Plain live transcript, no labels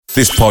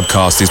This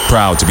podcast is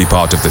proud to be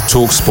part of the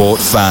TalkSport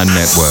Fan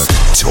Network.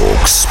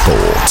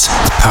 TalkSport.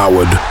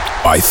 Powered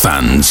by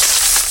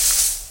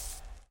fans.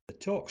 The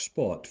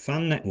TalkSport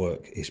Fan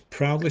Network is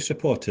proudly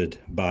supported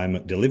by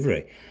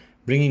McDelivery,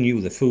 bringing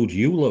you the food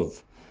you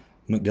love.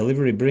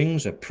 McDelivery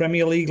brings a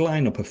Premier League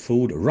lineup of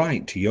food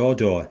right to your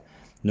door.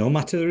 No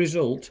matter the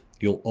result,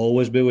 you'll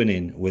always be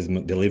winning with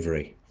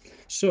McDelivery.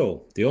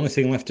 So, the only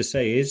thing left to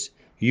say is,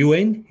 you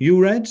in,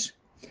 you Reds?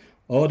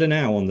 Order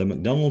now on the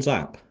McDonald's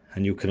app,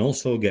 and you can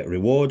also get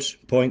rewards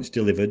points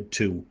delivered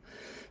too,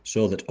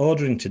 so that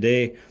ordering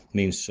today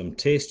means some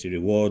tasty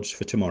rewards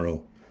for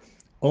tomorrow.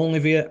 Only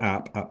via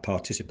app at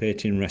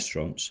participating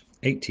restaurants.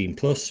 18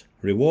 plus,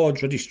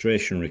 rewards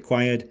registration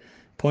required,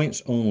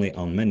 points only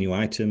on menu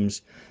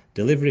items,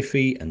 delivery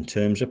fee and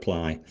terms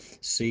apply.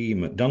 See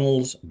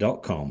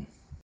mcdonalds.com.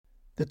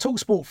 The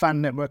TalkSport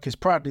Fan Network is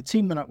proudly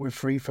teaming up with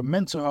Free for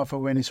Mental Health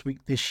Awareness Week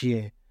this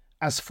year.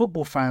 As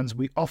football fans,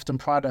 we often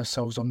pride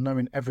ourselves on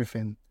knowing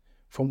everything,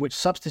 from which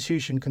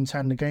substitution can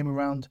turn the game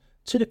around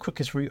to the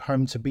quickest route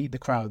home to beat the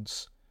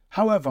crowds.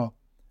 However,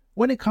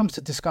 when it comes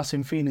to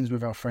discussing feelings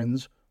with our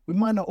friends, we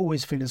might not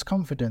always feel as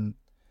confident.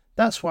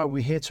 That's why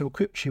we're here to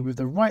equip you with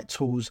the right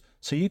tools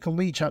so you can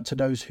reach out to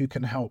those who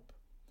can help.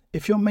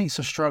 If your mates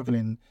are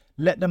struggling,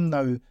 let them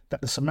know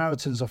that the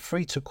Samaritans are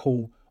free to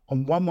call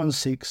on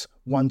 116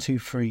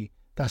 123.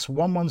 That's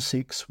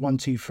 116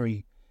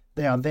 123.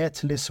 They are there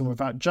to listen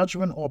without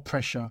judgment or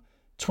pressure,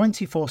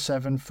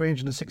 24/7,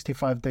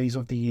 365 days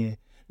of the year.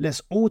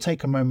 Let's all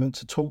take a moment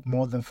to talk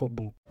more than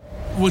football.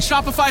 When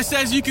Shopify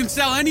says you can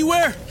sell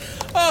anywhere,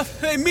 oh,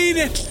 they mean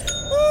it.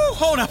 Woo,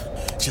 hold up.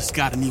 Just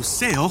got a new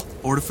sale.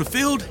 Order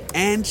fulfilled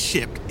and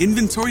shipped.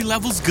 Inventory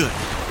level's good.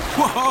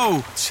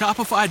 Whoa,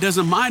 Shopify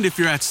doesn't mind if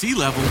you're at sea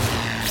level.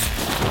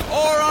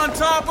 Or on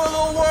top of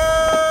the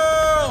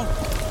world.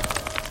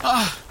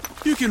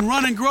 You can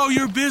run and grow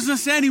your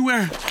business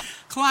anywhere.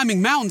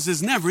 Climbing mountains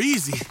is never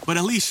easy, but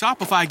at least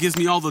Shopify gives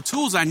me all the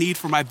tools I need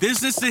for my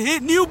business to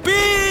hit new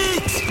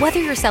peaks! Whether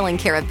you're selling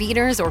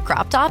carabiners or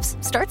crop tops,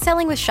 start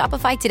selling with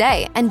Shopify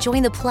today and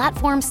join the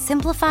platform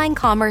simplifying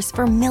commerce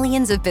for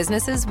millions of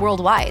businesses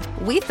worldwide.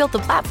 We've built the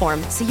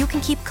platform so you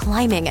can keep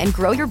climbing and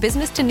grow your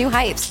business to new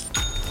heights.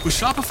 With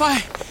Shopify,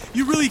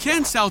 you really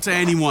can sell to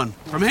anyone,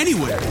 from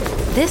anywhere.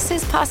 This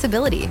is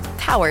Possibility,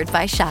 powered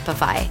by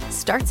Shopify.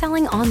 Start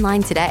selling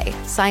online today.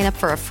 Sign up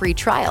for a free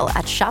trial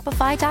at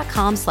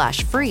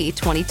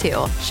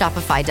shopify.com/free22.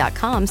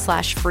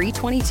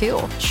 Shopify.com/free22.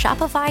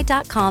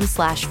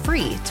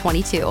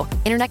 Shopify.com/free22.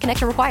 Internet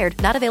connection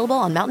required. Not available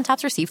on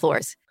mountaintops or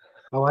seafloors.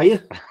 How are you?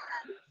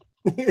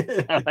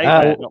 Not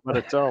bad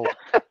at all.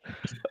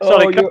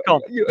 Sorry,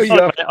 off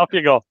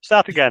you go.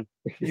 Start again.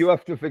 You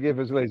have to forgive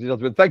us, ladies and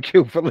gentlemen. Thank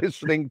you for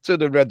listening to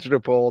the Reds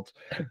Report,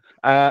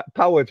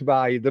 powered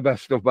by the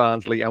best of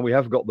Barnsley, and we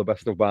have got the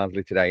best of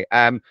Barnsley today.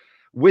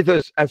 With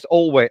us, as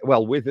always,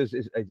 well, with us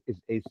is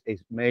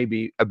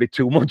maybe a bit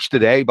too much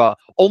today, but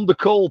on the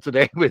call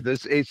today with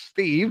us is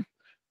Steve.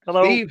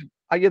 Hello. Steve,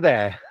 are you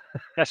there?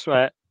 Yes,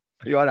 right.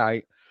 Are you all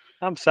right?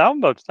 I'm sound,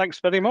 bud. Thanks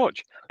very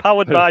much.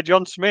 Powered by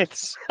John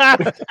Smiths.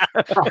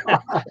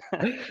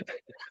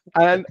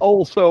 And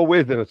also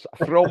with us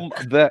from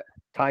the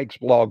Tykes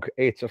blog,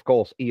 it's of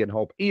course Ian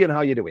Hope. Ian,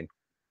 how you doing?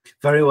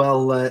 Very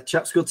well,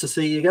 chaps. Good to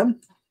see you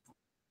again.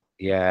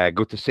 Yeah,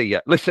 good to see you.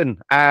 Listen,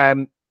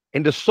 in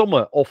the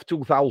summer of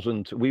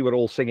 2000, we were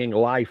all singing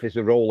 "Life is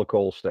a Roller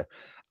Coaster,"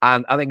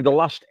 and I think the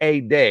last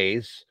 8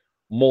 days,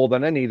 more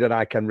than any that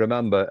I can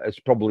remember, has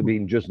probably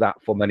been just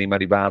that for many,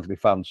 many Barnsley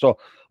fans. So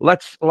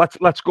let's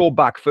go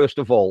back first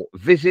of all.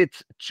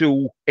 Visit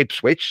to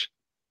Ipswich,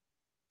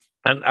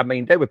 and I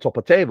mean they were top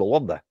of table,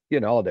 weren't they? You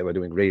know, they were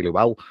doing really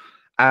well.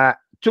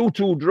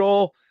 2-2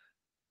 draw.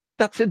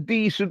 That's a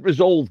decent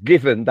result,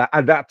 given that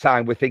at that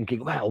time we're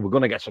thinking, well, we're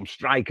going to get some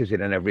strikers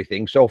in and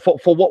everything. So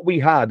for what we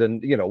had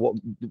and what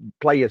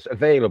players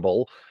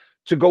available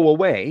to go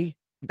away,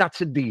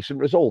 that's a decent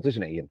result,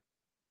 isn't it, Ian?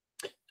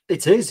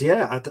 It is,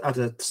 yeah.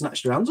 I'd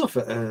snatched your hands off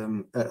at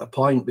a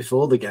point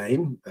before the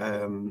game.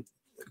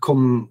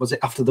 Was it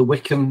after the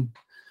Wickham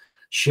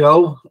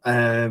show?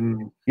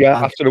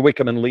 After the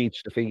Wickham and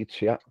Leeds defeats,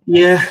 yeah.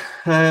 Yeah,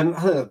 I think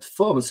the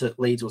performance at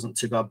Leeds wasn't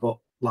too bad, but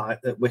like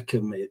at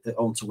Wickham,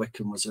 on to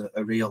Wickham was a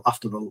real,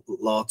 after the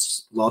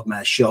Lord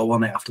Mayor's show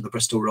on it, after the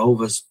Bristol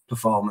Rovers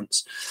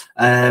performance.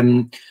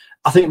 I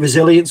think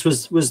resilience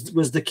was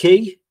the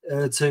key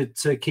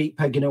to keep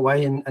pegging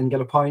away and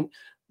get a point.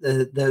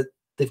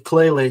 They've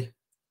clearly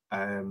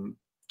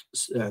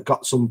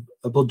got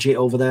a budget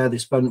over there. They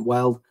spent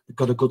well. They've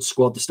got a good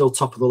squad. They're still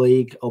top of the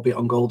league, albeit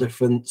on goal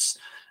difference.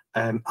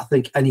 I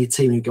think any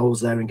team who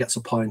goes there and gets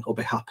a point will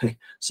be happy.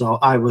 So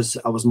I was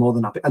more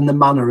than happy, and the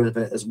manner of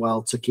it as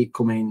well, to keep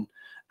coming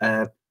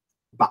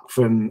back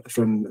from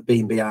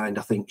being behind,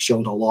 I think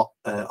showed a lot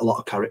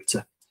of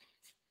character.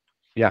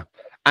 Yeah.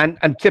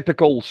 And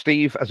typical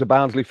Steve, as a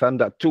Barnsley fan,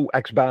 that two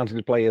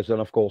ex-Barnsley players then,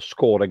 of course,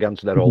 score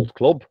against their old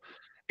club.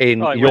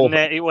 in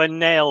it were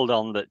nailed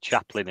on that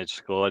Chaplin had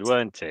scored,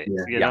 weren't it?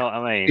 Yeah. You know what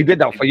I mean? He did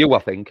that for you, I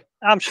think.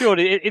 I'm sure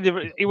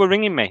he were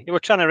ringing me. He were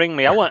trying to ring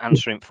me. I weren't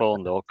answering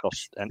phone though,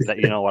 because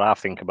you know what I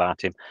think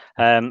about him.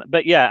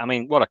 But yeah, I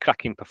mean, what a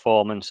cracking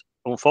performance.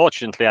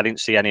 Unfortunately, I didn't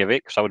see any of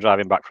it because I was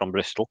driving back from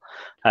Bristol.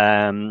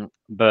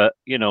 But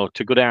you know,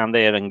 to go down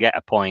there and get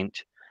a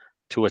point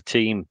to a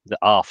team that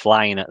are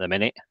flying at the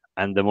minute,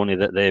 and the money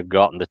that they've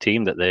got and the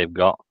team that they've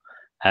got,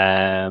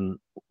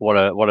 what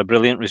a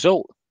brilliant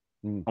result,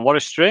 and what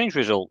a strange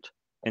result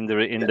in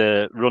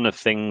the run of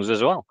things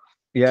as well.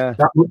 Yeah,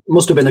 that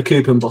must have been a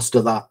coupon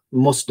buster. That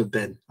must have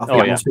been. I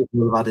think yeah. most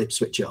people have had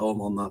Ipswich at home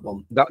on that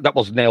one. That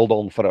was nailed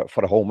on for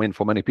a home win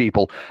for many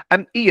people.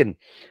 Ian,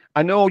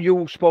 I know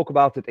you spoke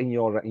about it in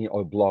your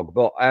blog,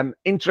 but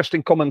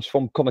interesting comments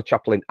from Conor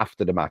Chaplin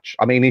after the match.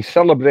 I mean, he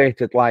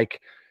celebrated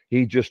like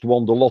he just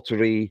won the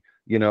lottery,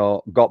 you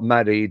know, got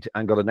married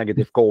and got a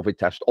negative COVID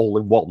test all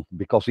in one,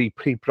 because he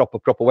proper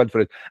went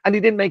for it, and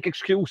he didn't make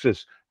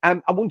excuses. I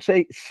wouldn't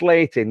say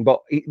slating, but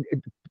he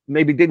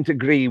maybe didn't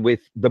agree with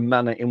the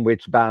manner in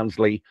which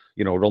Barnsley,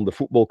 you know, run the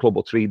football club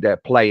or treat their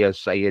players,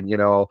 saying, you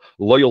know,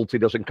 loyalty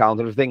doesn't count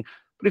and everything.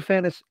 But in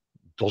fairness,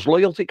 does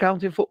loyalty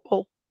count in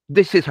football?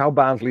 This is how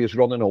Barnsley is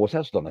run and always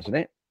has done, isn't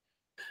it?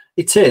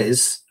 It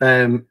is.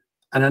 And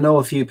I know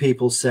a few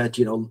people said,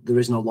 you know, there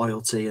is no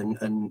loyalty,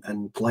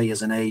 and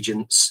players and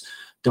agents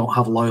don't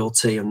have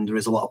loyalty, and there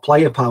is a lot of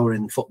player power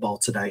in football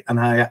today. And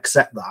I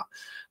accept that.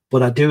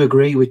 But I do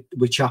agree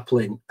with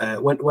Chaplin.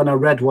 When I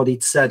read what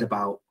he'd said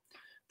about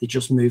they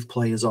just move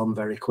players on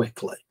very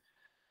quickly.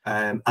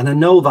 And I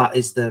know that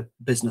is the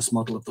business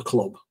model of the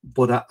club,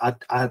 but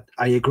I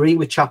agree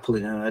with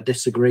Chaplin, and I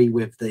disagree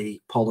with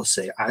the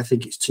policy. I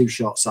think it's too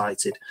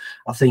short-sighted.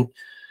 I think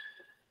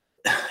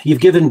you've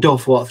given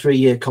Duff, a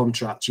 3-year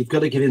contract. You've got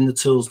to give him the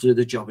tools to do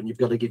the job, and you've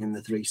got to give him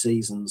the 3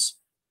 seasons.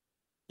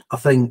 I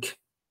think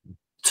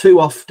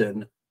too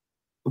often,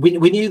 we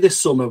knew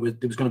this summer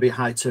there was going to be a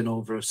high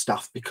turnover of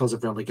staff because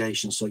of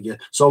relegation. So your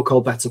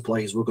so-called better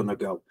players were going to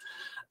go.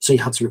 So you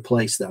had to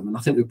replace them. And I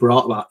think we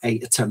brought about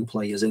 8 or 10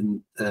 players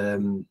in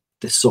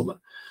this summer.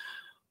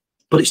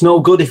 But it's no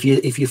good if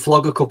you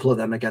flog a couple of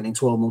them again in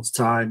 12 months'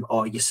 time,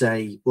 or you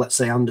say, let's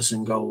say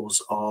Anderson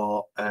goes,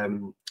 or I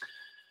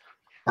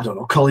don't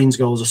know, Collins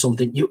goes or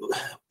something.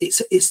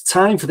 It's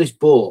time for this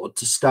board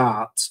to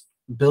start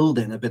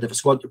building a bit of a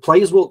squad.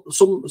 Players will,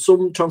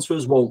 some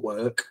transfers won't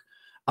work,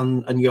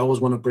 and you always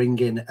want to bring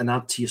in and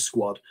add to your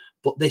squad.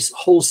 But this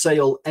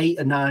wholesale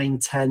 8 or 9,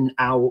 10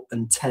 out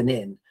and 10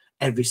 in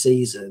every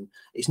season,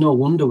 it's no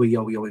wonder we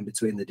yo-yoing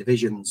between the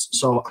divisions.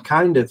 So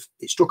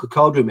it struck a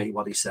chord with me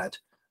what he said.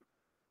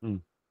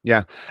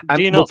 Yeah.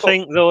 Do you not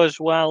think though as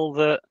well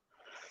that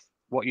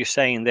what you're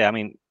saying there, I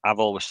mean, I've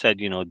always said,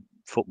 you know,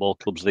 football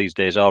clubs these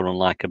days are run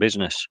like a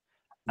business,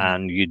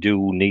 and you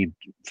do need,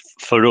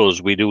 for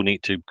us, we do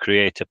need to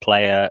create a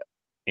player,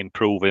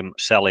 improve him,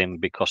 sell him,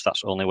 because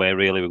that's the only way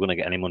really we're going to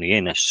get any money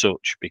in as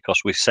such,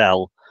 because we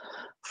sell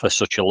for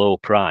such a low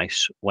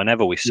price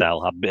whenever we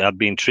sell. I'd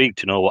be intrigued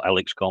to know what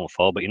Alec's gone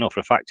for, but you know for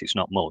a fact it's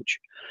not much.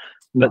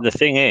 No. But the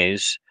thing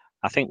is,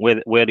 I think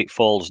where it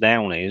falls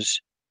down is,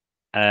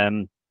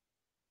 all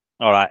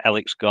right,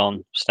 Alec's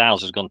gone,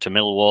 Styles has gone to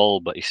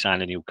Millwall, but he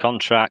signed a new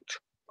contract.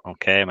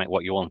 Okay, make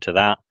what you want of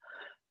that.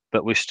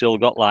 But we've still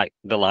got like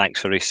the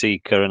likes of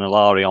Isika and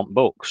Alari on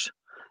books.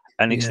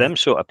 And it's them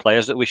sort of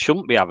players that we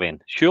shouldn't be having.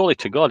 Surely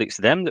to God, it's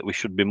them that we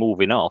should be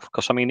moving off.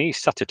 Because, I mean, he's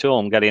sat at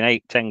home getting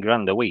 8-10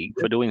 grand a week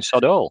for doing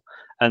sod all.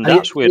 And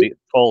that's where it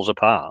falls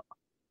apart.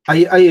 I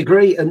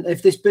agree. And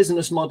if this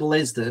business model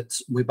is that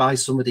we buy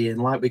somebody in,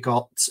 like we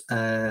got,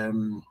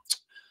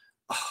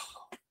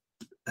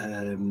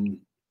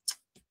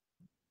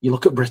 you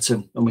look at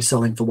Britain and we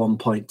sell him for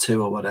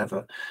 1.2 or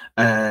whatever.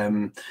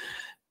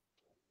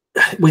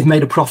 We've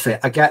made a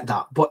profit. I get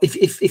that. But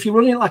if you're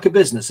running it like a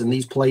business and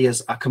these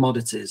players are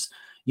commodities,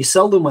 you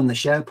sell them when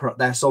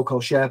their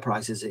so-called share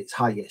price is its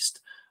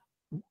highest.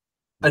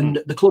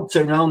 And the club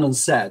turned around and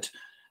said,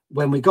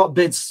 when we got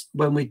bids,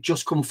 when we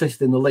just come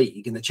 5th in the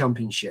league, in the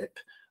championship,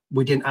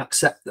 we didn't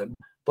accept them.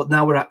 But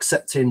now we're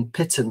accepting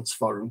pittance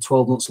for them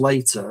 12 months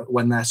later,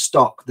 when their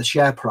stock, the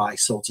share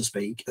price, so to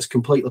speak, has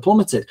completely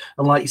plummeted.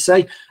 And like you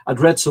say,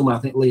 I'd read somewhere, I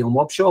think Leon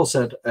Wobshaw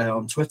said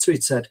on Twitter,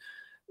 he'd said,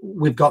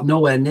 we've got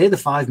nowhere near the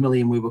 5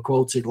 million we were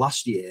quoted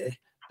last year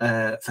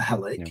for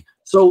Helic. Yeah.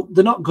 So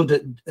they're not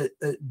good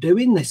at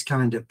doing this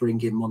kind of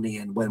bringing money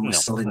in when we're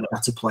selling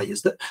better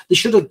players. That they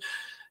should have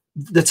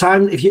the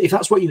time. If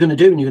that's what you're going to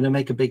do and you're going to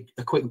make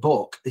a quick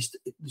buck, they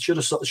should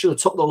have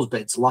took those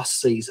bids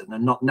last season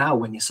and not now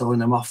when you're selling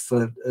them off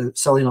for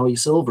selling all your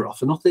silver off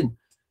for nothing.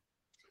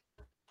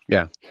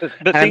 Yeah.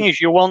 The thing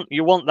is, you want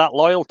that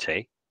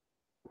loyalty.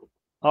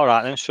 All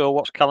right, then. So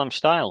what's Callum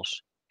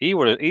Styles?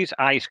 He's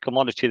ice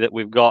commodity that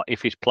we've got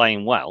if he's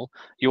playing well.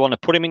 You want to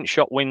put him in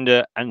shop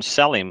window and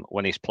sell him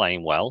when he's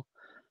playing well.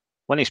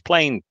 When he's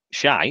playing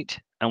shite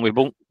and we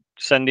won't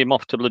send him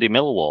off to bloody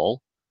Millwall,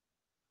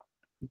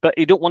 But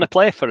he don't want to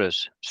play for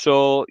us.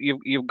 So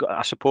you've got,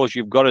 I suppose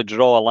you've got to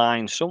draw a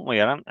line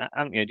somewhere,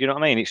 haven't you? Do you know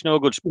what I mean? It's no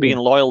good being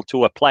loyal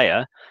to a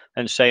player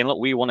and saying, look,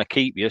 we want to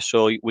keep you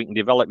so we can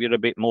develop you a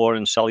bit more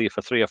and sell you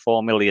for 3 or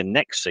 4 million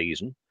next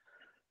season.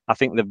 I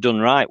think they've done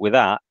right with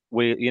that.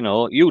 You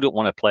don't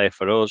want to play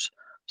for us.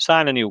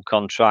 Sign a new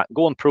contract,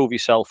 go and prove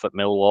yourself at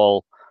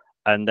Millwall,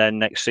 and then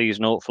next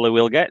season hopefully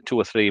we'll get 2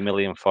 or 3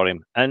 million for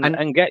him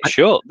and get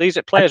shut. These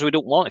are players we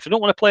don't want. If you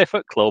don't want to play for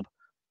a club,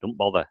 don't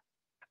bother.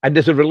 And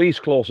there's a release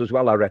clause as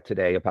well, I read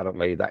today,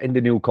 apparently, that in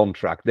the new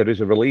contract, there is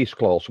a release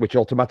clause, which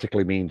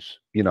automatically means,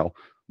 you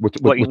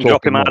can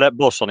drop him out of that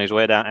bus on his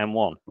way down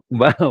M1.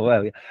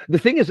 Well, yeah. The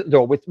thing is,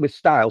 though, with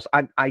Styles,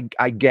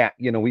 I get,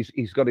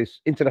 he's got his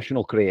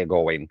international career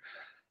going.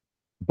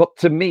 But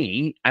to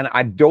me, and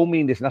I don't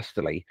mean this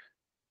nastily,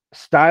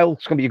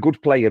 Styles can be a good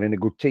player in a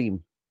good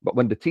team. But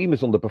when the team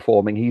is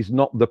underperforming, he's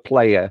not the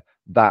player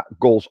that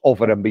goes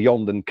over and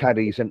beyond and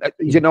carries. And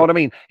you know what I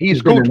mean?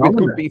 He's good with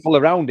good people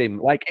around him.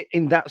 Like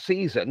in that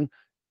season,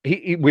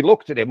 we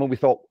looked at him and we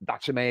thought,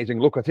 that's amazing.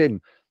 Look at him.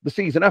 The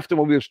season after,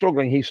 when we were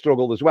struggling, he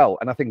struggled as well.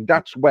 And I think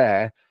that's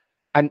where,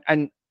 and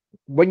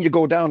when you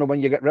go down and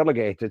when you get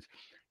relegated,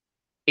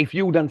 if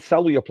you then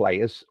sell your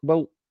players,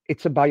 well,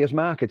 it's a buyer's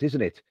market,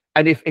 isn't it?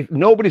 And if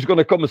nobody's going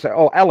to come and say,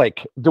 oh,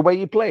 Alec, the way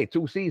he played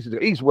 2 seasons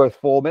ago, he's worth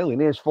 4 million,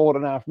 here's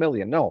 4.5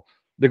 million. No.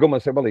 They're going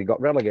to say, well, he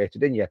got relegated,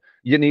 didn't you?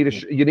 You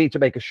need to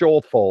make a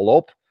shortfall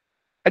up.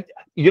 And,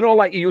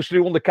 like you used to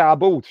do on the car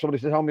boot.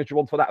 Somebody says, how much you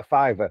want for that?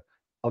 £5.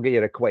 I'll give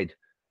you £1.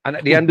 And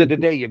at the end of the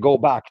day, you go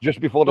back just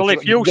before the... Well,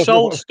 if you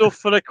sold stuff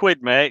for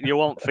 £1, mate, you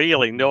want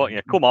feeling, don't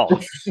you? Come on.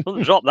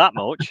 Doesn't drop that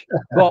much.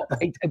 But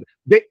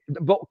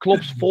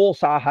clubs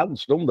force our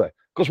hands, don't they?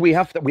 Because we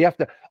have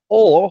to...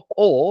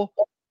 Or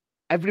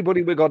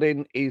everybody we got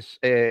in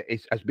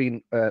has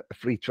been a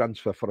free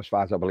transfer for as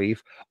far as I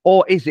believe.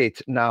 Or is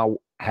it now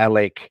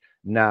Hellick,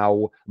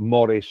 now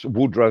Morris,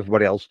 Woodrow,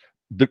 everybody else?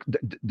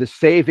 The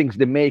savings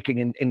they're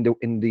making in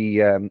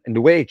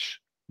the wage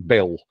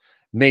bill,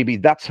 maybe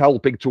that's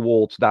helping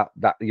towards that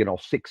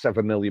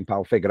 £6-7 million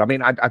figure. I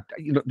mean, I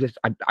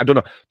don't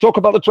know. Talk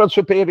about the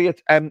transfer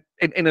period in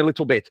a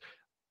little bit.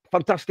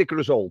 Fantastic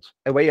result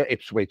away at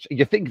Ipswich.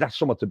 You think that's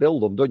something to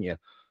build on, don't you?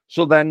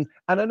 So then,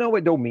 and I know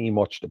it don't mean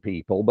much to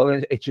people,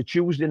 but it's a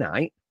Tuesday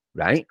night,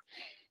 right?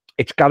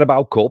 It's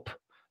Carabao Cup,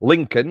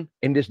 Lincoln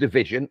in this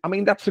division. I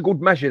mean, that's a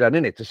good measure then,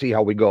 isn't it, to see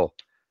how we go?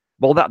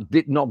 Well, that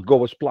did not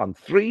go as planned.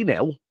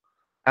 3-0,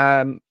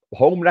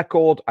 home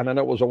record, and I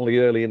know it was only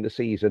early in the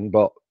season,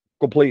 but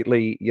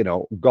completely,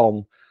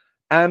 gone.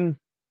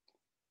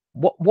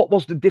 What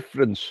was the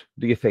difference,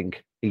 do you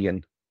think,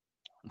 Ian?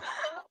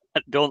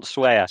 Don't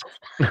swear.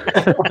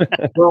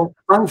 Well,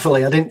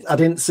 thankfully, I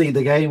didn't see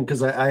the game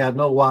because I had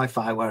no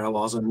Wi-Fi where I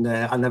was, and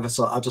I never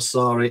saw. I just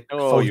saw it.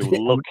 Oh, you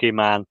lucky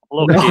man!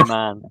 Lucky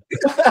man.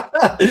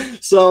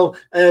 So,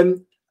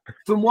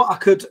 from what I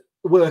could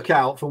work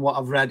out, from what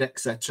I've read,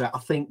 etc., I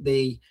think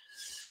the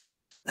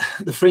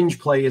fringe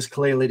players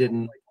clearly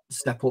didn't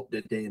step up,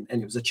 did they? And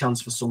it was a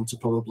chance for some to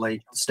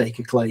probably stake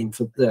a claim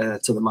to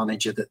the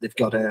manager that they've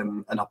got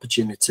an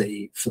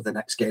opportunity for the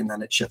next game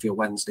then at Sheffield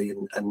Wednesday,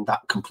 and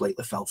that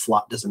completely fell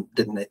flat,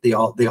 didn't it? They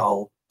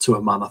all to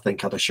a man, I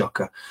think, had a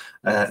shocker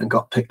and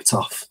got picked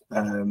off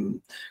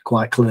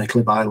quite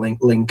clinically by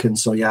Lincoln.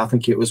 So yeah, I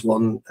think it was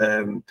one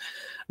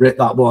rip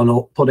that one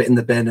up, put it in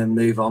the bin, and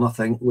move on. I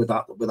think with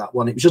that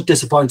one, it was just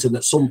disappointing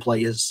that some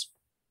players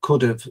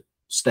could have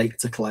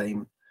staked a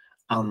claim,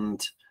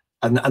 and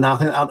I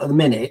think at the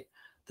minute,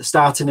 the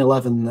starting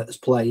 11 that has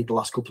played the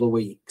last couple of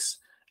weeks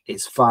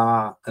is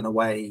far and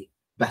away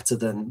better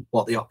than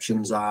what the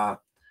options are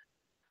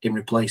in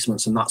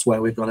replacements, and that's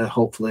where we've got to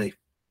hopefully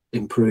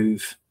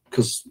improve,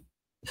 because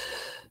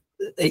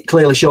it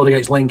clearly showed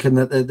against Lincoln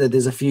that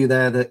there's a few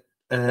there that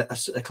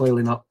are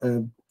clearly not.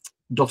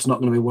 Duff's not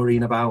going to be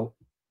worrying about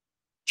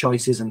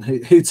choices and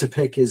who to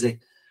pick, is he?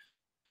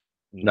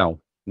 No.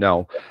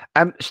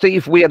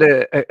 Steve, we had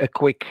a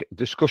quick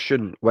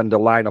discussion when the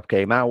lineup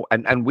came out,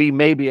 and we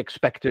maybe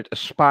expected a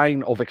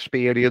spine of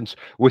experience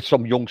with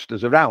some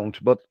youngsters around,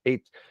 but we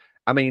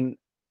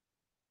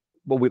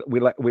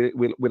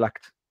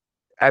lacked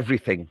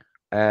everything: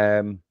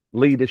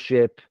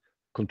 leadership,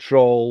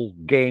 control,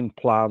 game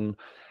plan.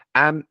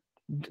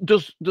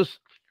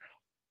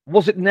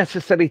 Was it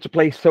necessary to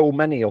play so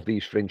many of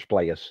these fringe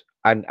players?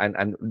 And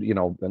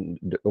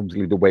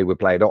obviously the way we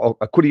played, or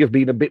could he have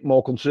been a bit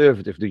more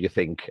conservative, do you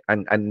think,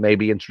 and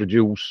maybe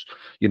introduce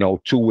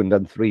 2 and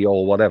then 3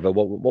 or whatever?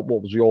 What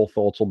was your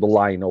thoughts on the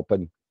lineup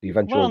and the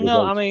eventual result?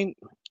 No, I mean,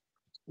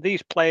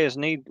 these players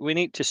we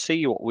need to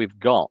see what we've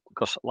got,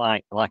 because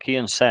like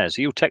Ian says,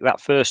 you take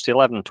that first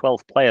 11,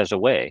 12 players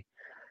away,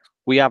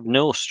 we have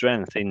no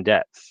strength in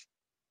depth,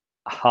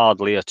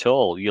 hardly at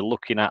all. You're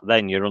looking at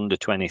then your under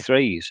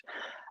 23s,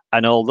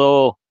 and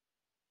although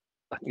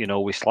we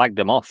slagged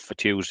them off for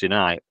Tuesday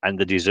night, and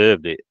they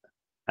deserved it.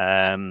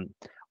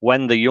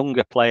 When the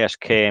younger players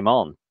came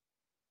on,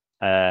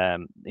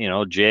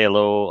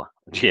 J-Lo,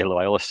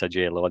 I always say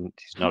J-Lo, and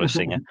he's not a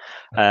singer,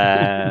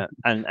 and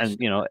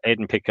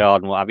Aidan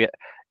Pickard and what have you.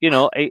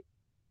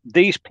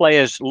 these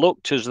players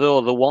looked as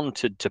though they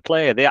wanted to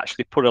play. They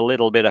actually put a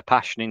little bit of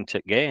passion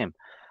into the game.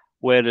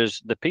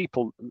 Whereas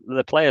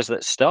the players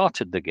that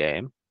started the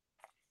game,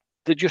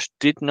 they just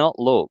did not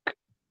look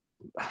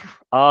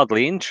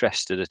hardly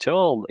interested at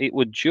all. It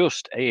was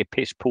just a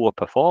piss poor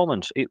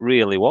performance. It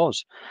really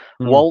was.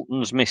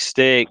 Walton's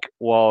mistake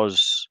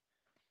was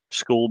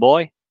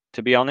schoolboy,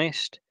 to be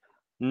honest.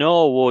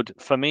 Norwood,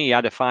 for me,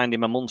 I'd have fined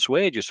him a month's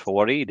wages for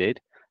what he did,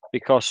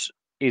 because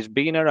he's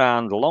been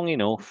around long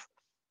enough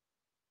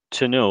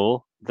to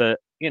know that,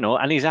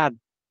 and he's had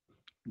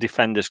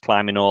defenders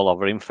climbing all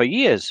over him for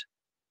years.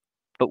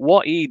 But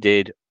what he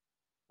did,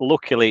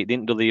 luckily, it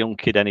didn't do the young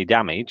kid any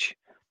damage.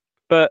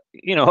 But,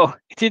 he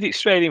did it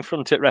straight in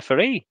front of the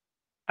referee.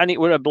 And it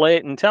were a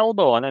blatant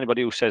elbow. And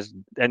anybody who says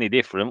any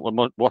different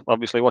will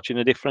obviously watching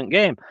a different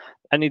game.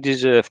 And he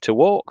deserved to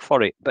walk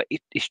for it. But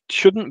he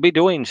shouldn't be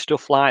doing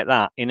stuff like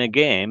that in a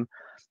game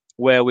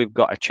where we've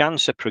got a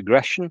chance of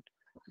progression,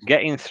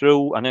 getting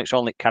through. I know it's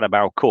only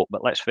Carabao Cup,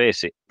 but let's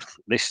face it,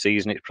 this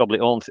season it's probably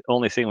the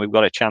only thing we've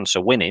got a chance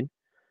of winning.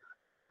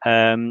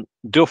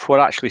 Duff were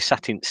actually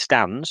sat in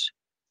stands,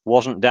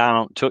 wasn't down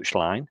on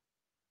touchline.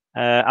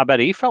 I bet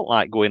he felt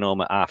like going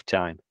home at half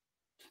time.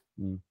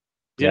 Do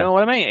you know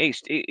what I mean?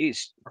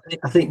 It's.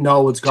 I think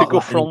Norwood's got to go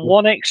from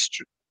one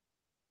extra.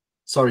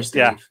 Sorry,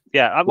 Steve.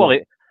 Yeah. Well,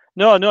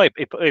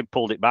 he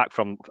pulled it back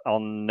from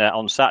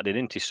on Saturday,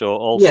 didn't he? So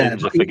all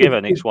sins are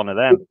forgiven. It's one of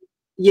them.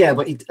 Yeah,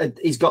 but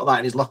he's got that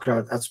in his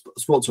locker. I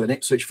spoke to an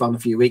Ipswich fan a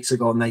few weeks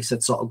ago, and they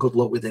said sort of good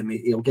luck with him.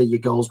 He'll get you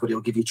goals, but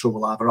he'll give you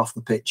trouble either off the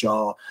pitch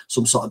or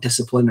some sort of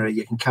disciplinary.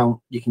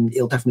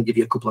 He'll definitely give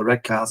you a couple of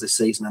red cards this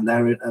season, and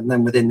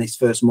then within this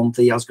first month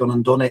he has gone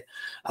and done it,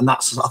 and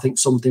that's, I think,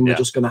 something we're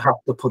just going to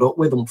have to put up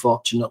with.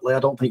 Unfortunately,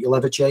 I don't think you'll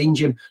ever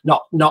change him.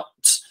 Not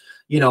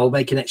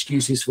making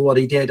excuses for what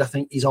he did. I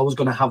think he's always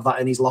going to have that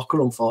in his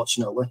locker.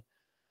 Unfortunately.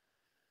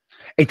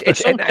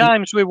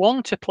 Sometimes we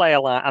want a player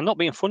like, I'm not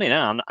being funny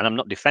now, and I'm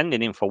not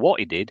defending him for what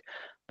he did,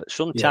 but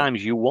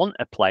sometimes you want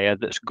a player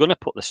that's going to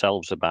put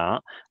themselves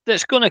about,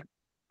 that's going to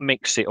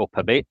mix it up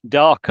a bit,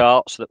 dark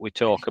arts that we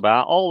talk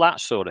about, all that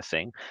sort of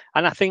thing.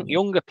 And I think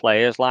younger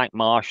players like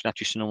Marsh,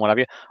 Natchison and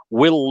whatever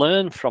will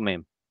learn from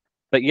him.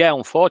 But yeah,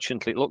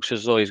 unfortunately, it looks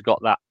as though he's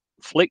got that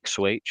flick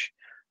switch,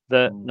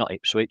 not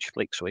Ipswich,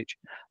 flick switch,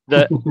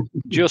 that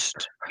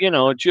just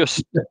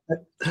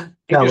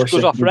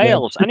goes off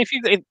rails. And if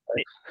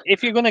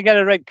you're going to get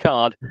a red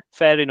card,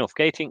 fair enough,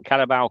 get it in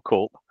Carabao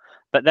Cup.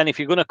 But then if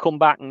you're going to come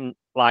back and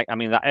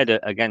that header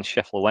against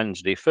Sheffield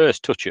Wednesday,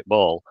 first touch at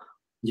ball,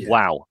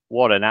 wow,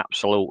 what an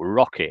absolute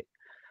rocket!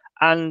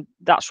 And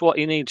that's what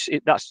he needs.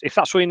 If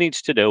that's what he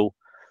needs to do,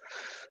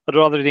 I'd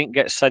rather he didn't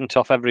get sent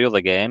off every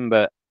other game.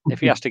 But if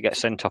he has to get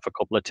sent off a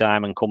couple of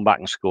times and come back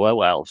and score,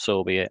 well,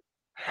 so be it.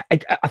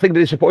 I think the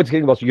disappointing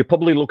thing was you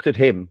probably looked at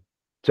him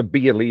to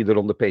be a leader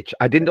on the pitch.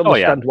 I didn't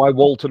understand why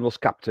Walton was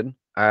captain.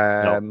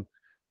 No.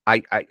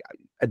 I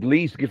at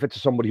least give it to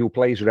somebody who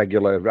plays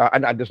regular.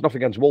 And there's nothing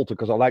against Walton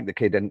because I like the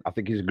kid and I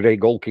think he's a great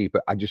goalkeeper.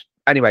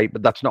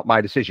 But that's not my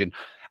decision.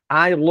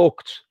 I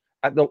looked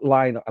at the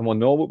line and when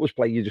Norwood was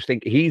playing, you just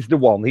think he's the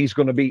one. He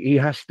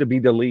has to be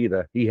the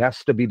leader. He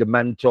has to be the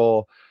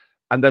mentor.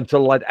 And then to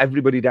let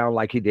everybody down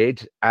like he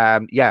did.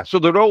 So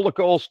the roller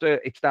coaster,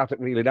 it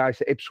started really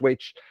nice at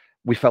Ipswich.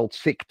 We felt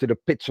sick to the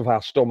pits of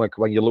our stomach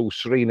when you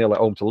lose 3-0 at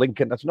home to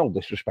Lincoln. That's no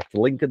disrespect to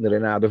Lincoln. They're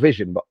in our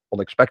division, but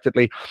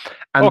unexpectedly.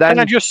 And then, can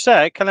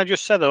I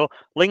just say though,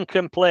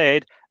 Lincoln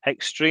played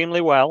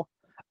extremely well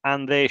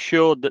and they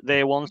showed that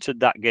they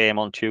wanted that game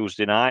on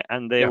Tuesday night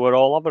and they were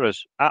all over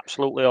us.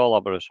 Absolutely all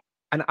over us.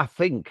 And I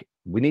think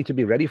we need to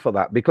be ready for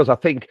that because I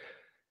think,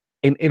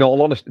 in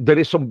all honesty, there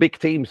is some big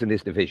teams in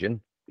this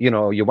division.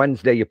 Your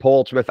Wednesday, your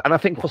Portsmouth. And I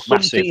think for some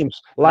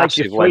teams, like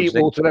your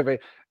Fleetwood, whatever,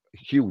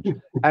 huge.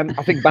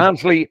 I think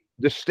Barnsley,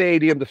 the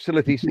stadium, the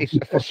facilities,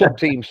 for some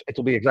teams,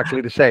 it'll be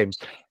exactly the same.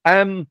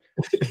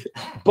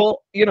 But,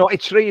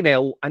 it's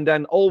 3-0, and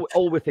then all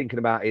we're thinking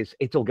about is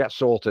it'll get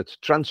sorted.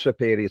 Transfer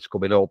period's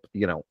coming up,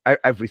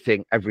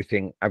 everything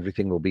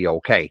will be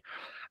okay.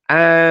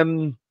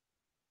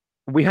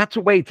 We had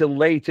to wait till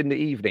late in the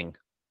evening.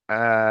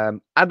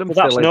 Adam Phillips,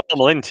 that's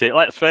normal, isn't it?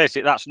 Let's face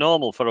it, that's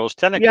normal for us.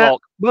 10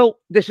 o'clock. Yeah, well,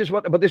 this is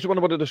what I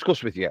want to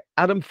discuss with you.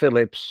 Adam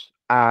Phillips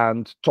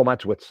and Tom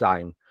Edwards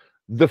sign.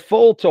 The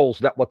photos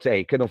that were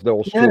taken of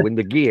those two in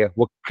the gear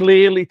were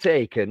clearly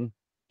taken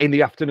in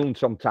the afternoon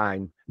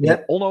sometime.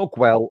 Yeah. On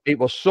Oakwell, it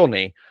was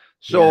sunny.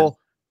 So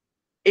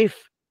if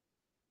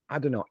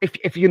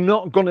you're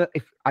not gonna,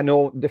 I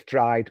know they've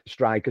tried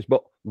strikers,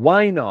 but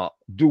why not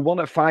do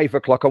one at 5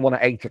 o'clock and one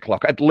at 8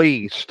 o'clock at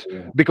least?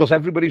 Yeah. Because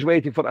everybody's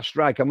waiting for that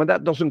striker. When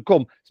that doesn't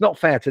come, it's not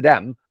fair to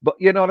them. But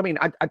you know what I mean?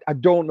 I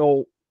don't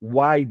know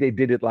why they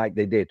did it like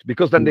they did,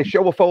 because then they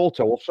show a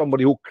photo of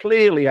somebody who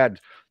clearly had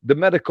the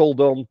medical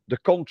done, the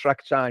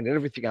contract signed and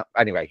everything.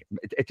 Anyway,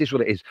 it is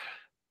what it is.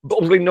 But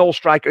obviously no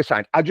striker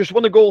signed. I just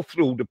want to go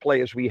through the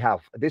players we have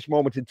at this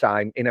moment in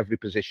time in every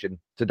position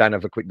to then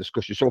have a quick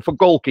discussion. So for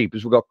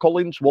goalkeepers, we've got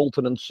Collins,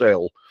 Walton and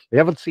Searle. We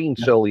haven't seen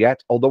Searle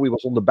yet, although he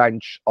was on the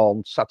bench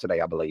on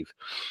Saturday, I believe.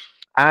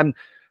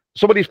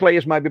 Some of these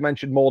players might be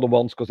mentioned more than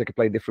once because they can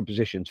play different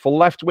positions. For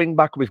left wing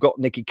back, we've got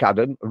Nicky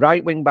Cadden.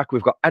 Right wing back,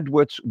 we've got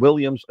Edwards,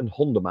 Williams, and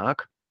Hundermark.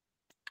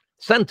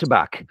 Centre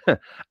back,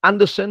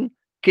 Anderson,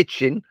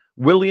 Kitchen,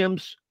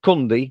 Williams,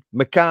 Cundy,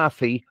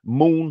 McCarthy,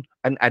 Moon,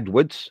 and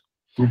Edwards.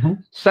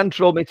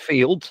 Central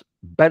midfield,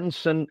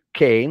 Benson,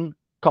 Kane,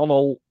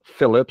 Connell,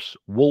 Phillips,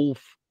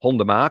 Wolf,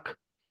 Hundermark.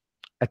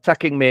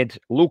 Attacking mid,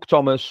 Luke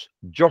Thomas,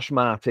 Josh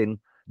Martin,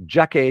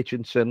 Jack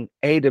Aitchison,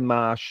 Aidan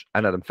Marsh,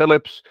 and Adam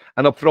Phillips.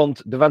 And up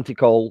front, Devante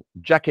Cole,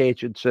 Jack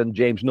Aitchison,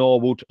 James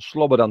Norwood,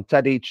 Slobodan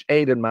Tedic,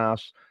 Aidan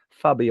Marsh,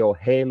 Fabio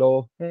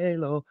Halo,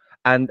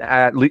 and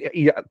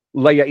Leia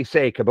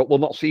Iseka. But we'll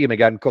not see him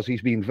again because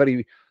he's been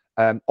very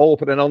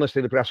open and honest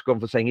in the press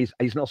conference, saying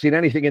he's not seen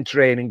anything in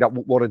training that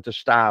would warrant a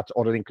start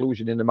or an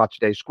inclusion in the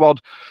matchday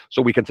squad,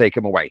 so we can take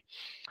him away.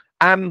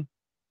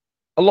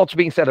 A lot's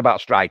been said about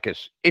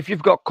strikers. If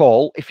you've got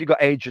Cole, if you've got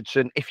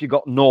Aitchison, if you've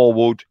got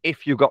Norwood,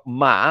 if you've got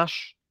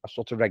Marsh, a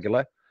sort of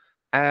regular,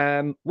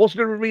 was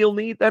there a real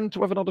need then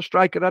to have another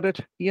striker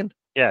added, Ian?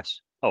 Yes.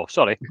 Oh,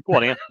 sorry. Go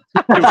on, Ian.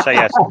 You say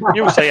yes.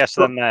 You say yes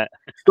then, mate.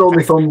 Stole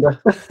me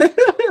thunder.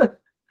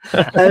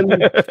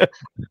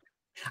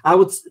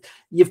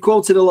 You've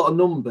quoted a lot of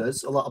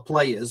numbers, a lot of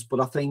players, but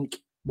I think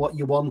what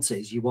you want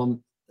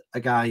a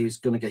guy who's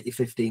going to get you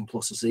 15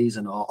 plus a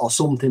season or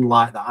something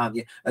like that, aren't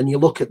you? And you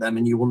look at them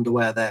and you wonder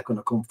where they're going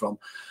to come from.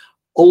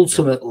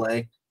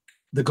 Ultimately,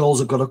 the goals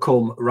have got to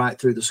come right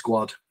through the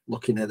squad.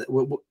 Looking at it,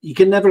 you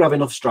can never have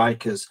enough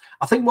strikers.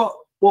 I think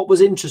what was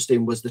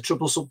interesting was the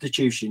triple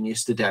substitution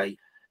yesterday.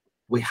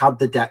 We had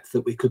the depth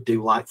that we could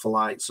do like for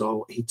like.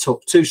 So he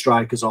took 2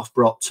 strikers off,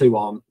 brought 2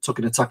 on, took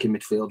an attacking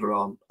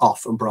midfielder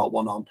off and brought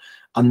 1 on.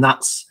 And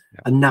that's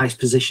a nice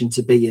position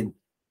to be in.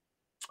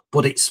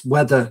 But it's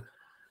whether...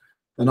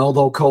 And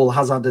although Cole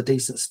has had a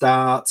decent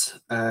start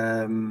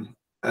and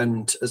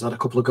has had a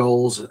couple of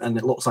goals, and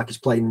it looks like he's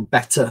playing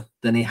better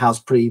than he has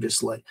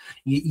previously,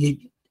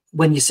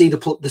 when you see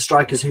the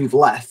strikers who've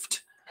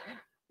left,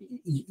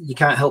 you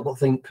can't help but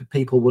think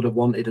people would have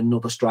wanted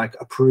another striker,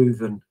 a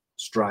proven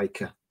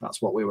striker.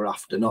 That's what we were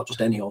after, not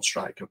just any old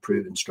striker, a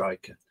proven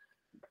striker.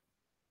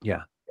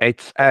 Yeah,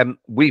 it's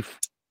we've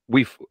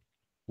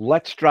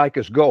let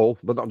strikers go,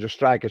 but not just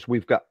strikers.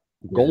 We've got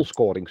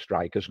goal-scoring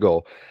strikers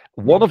go.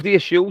 One of the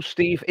issues,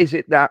 Steve, is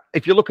it that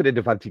if you look at a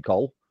Devante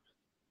Cole,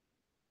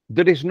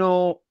 there is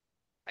no...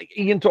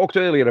 Ian talked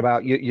earlier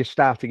about your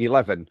starting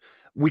 11.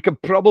 We can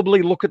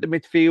probably look at the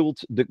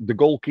midfield, the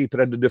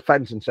goalkeeper and the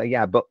defence and say,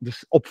 yeah, but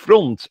this, up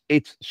front,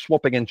 it's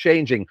swapping and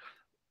changing.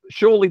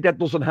 Surely that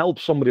doesn't help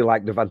somebody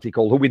like Devante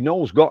Cole, who we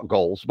know's got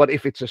goals, but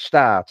if it's a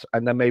start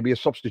and then maybe a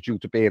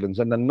substitute appearance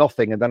and then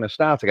nothing and then a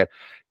start again,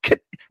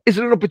 is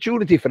there an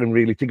opportunity for him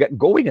really to get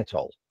going at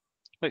all?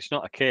 It's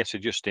not a case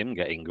of just him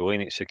getting going.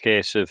 It's a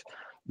case of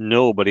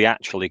nobody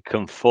actually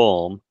can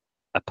form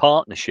a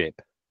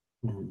partnership.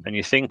 And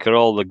you think of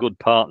all the good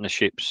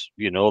partnerships,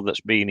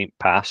 that's been in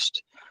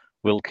past,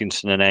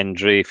 Wilkinson and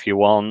Hendry, if you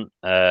want,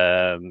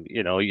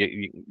 you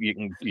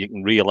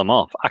can reel them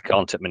off. I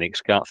can't at minutes,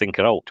 can't think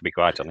of all, to be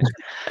quite honest.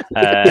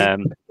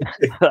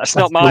 That's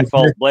not my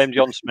fault. Blame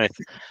John Smith.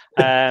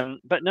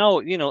 But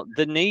no,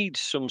 they need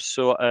some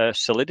sort of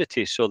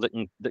solidity so that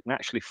can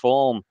actually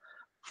form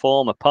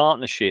a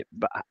partnership.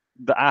 But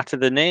out of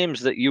the names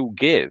that you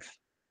give,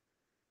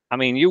 I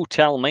mean, you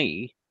tell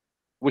me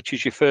which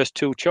is your first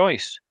 2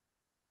 choice.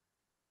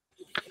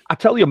 I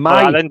tell you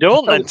then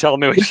tell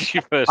me which is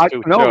your first 2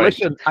 choice. No,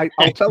 listen,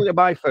 I'll tell you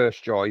my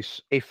first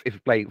choice. If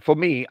playing for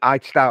me,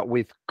 I'd start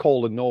with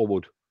Cole and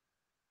Norwood.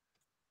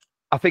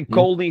 I think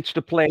Cole needs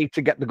to play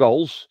to get the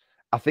goals.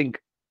 I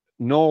think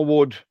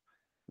Norwood,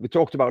 we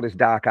talked about his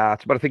dark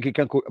arts, but I think he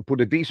can put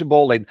a decent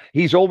ball in.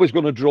 He's always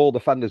going to draw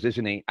defenders,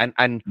 isn't he?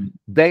 And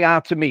they are,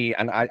 to me,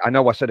 and I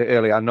know I said it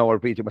earlier, I know I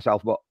repeated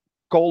myself, but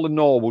Cole and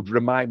Norwood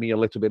remind me a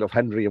little bit of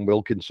Hendry and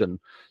Wilkinson.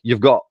 You've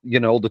got,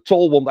 the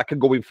tall one that can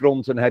go in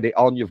front and head it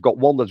on. You've got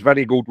one that's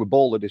very good with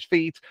ball at his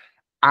feet.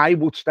 I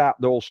would start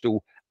those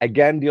 2.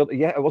 Again,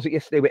 was it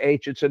yesterday with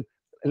Aitchison?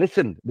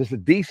 Listen, there's a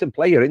decent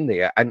player in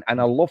there, and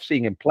I love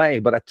seeing him play,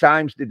 but at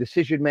times the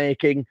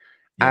decision-making,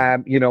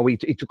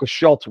 he took a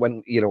shot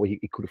when,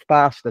 he could have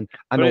passed. And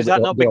I know is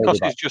that not because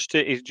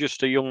he's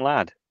just a young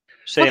lad?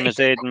 Same as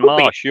Aidan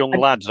Marsh, young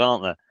lads,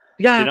 aren't they?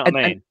 Yeah. Do you know what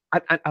I mean?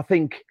 I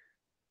think...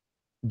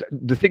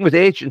 The thing with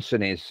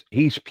Aitchison is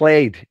he's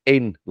played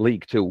in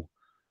League 2.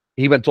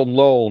 He went on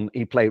loan.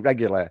 He played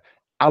regular.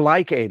 I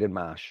like Aidan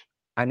Marsh,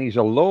 and he's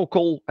a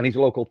local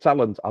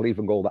talent. I'll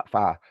even go that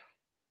far.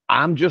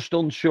 I'm just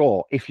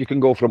unsure if you can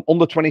go from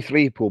under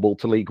 23 football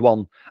to League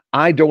 1.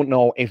 I don't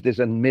know if there's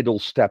a middle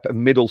step, a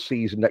middle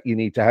season that you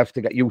need to have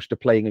to get used to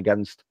playing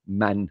against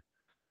men.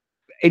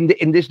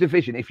 In this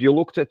division, if you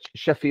looked at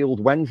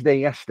Sheffield Wednesday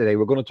yesterday,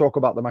 we're going to talk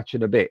about the match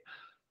in a bit.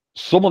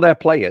 Some of their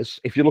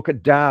players, if you look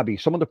at Derby,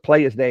 some of the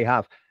players they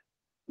have,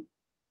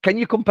 can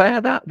you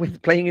compare that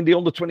with playing in the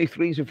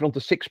under-23s in front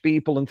of 6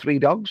 people and 3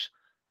 dogs?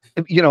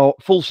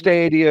 Full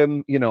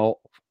stadium,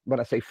 when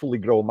I say fully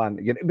grown man,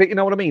 but you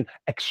know what I mean?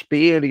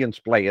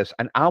 Experienced players.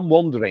 And I'm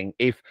wondering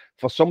if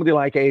for somebody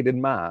like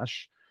Aidan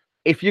Marsh,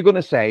 if you're going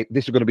to say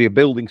this is going to be a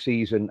building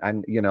season,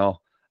 and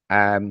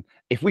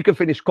if we can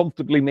finish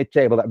comfortably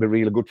mid-table, that'd be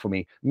really good for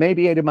me.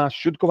 Maybe Eddie Marsh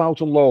should go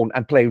out on loan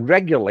and play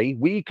regularly,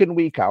 week in,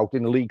 week out,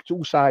 in a League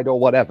Two side or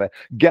whatever,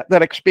 get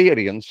that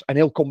experience, and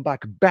he'll come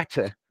back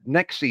better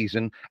next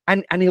season,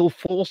 and he'll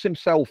force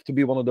himself to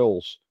be one of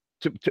those.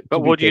 But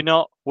would you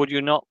not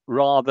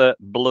rather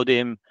blood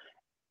him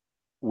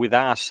with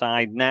our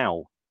side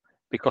now?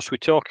 Because we were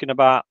talking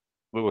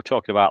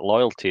about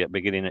loyalty at the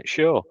beginning of the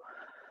show.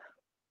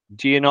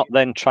 Do you not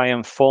then try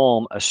and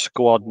form a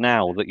squad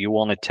now that you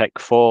want to take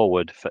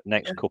forward for the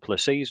next couple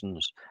of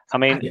seasons? I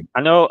mean,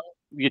 I know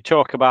you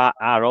talk about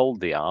how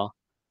old they are.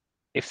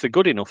 If they're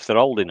good enough, they're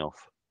old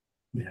enough.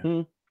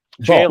 Yeah.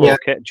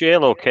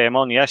 J-Lo came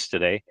on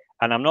yesterday,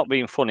 and I'm not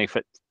being funny,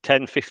 for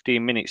 10,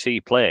 15 minutes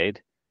he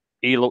played,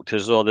 he looked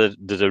as though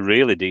there's a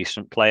really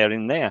decent player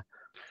in there.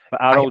 But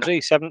how old is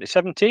he?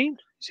 17?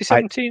 Is he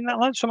 17, that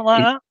lad? Something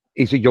like that?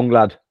 He's a young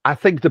lad. I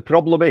think the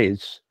problem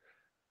is,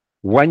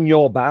 when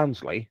you're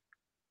Barnsley,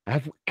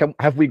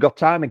 have we got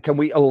time, and can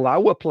we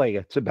allow a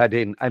player to bed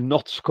in and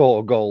not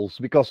score goals?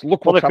 Because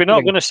look what's happening. If we're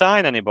not going to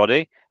sign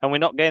anybody and we're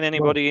not getting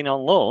anybody in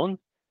on loan,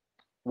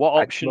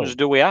 what options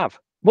do we have?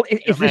 Well,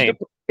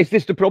 is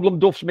this the problem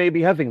Duff's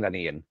maybe having then,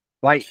 Ian?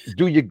 Like,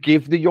 do you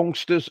give the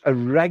youngsters a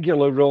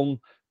regular run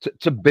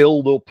to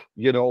build up,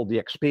 the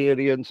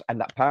experience and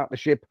that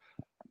partnership,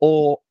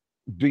 or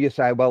do you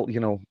say, well,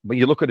 when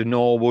you look at a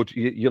Norwood,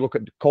 you look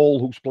at Cole,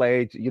 who's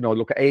played,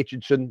 look at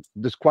Aitchison,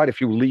 there's quite a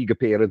few league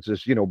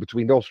appearances,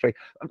 between those three.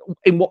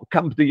 In what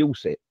camp do you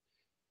sit?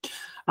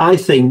 I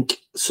think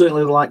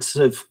certainly the likes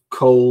of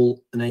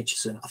Cole and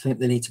Aitchison, I think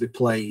they need to be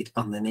played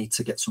and they need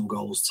to get some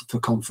goals for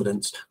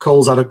confidence.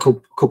 Cole's had a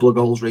couple of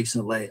goals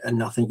recently,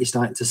 and I think you're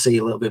starting to see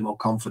a little bit more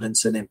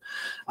confidence in him.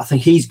 I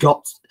think he's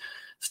got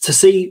to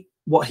see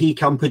what he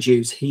can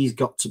produce. He's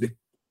got to be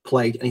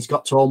played, and he's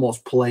got to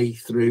almost play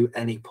through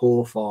any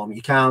poor form.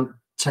 You can't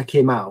take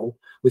him out.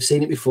 We've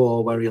seen it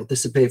before where he'll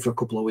disappear for a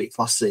couple of weeks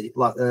last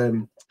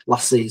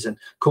season,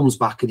 comes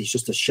back and he's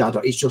just a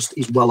shadow. He's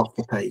well off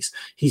the pace.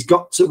 He's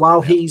got to,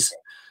 while he's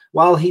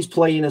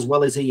playing as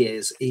well as he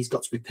is, he's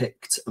got to be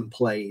picked and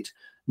played.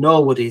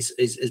 Norwood has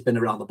been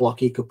around the block.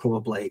 He could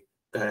probably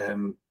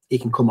he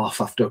can come on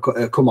after a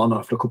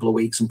couple of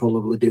weeks and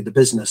probably do the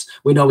business.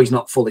 We know he's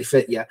not fully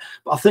fit yet,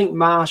 but I think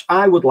Marsh,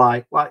 I would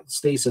like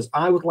Steve says,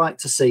 I would like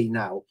to see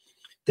now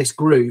this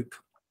group,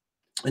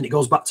 and it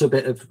goes back to a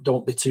bit of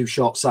don't be too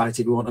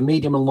short-sighted. We want a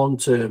medium and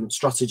long-term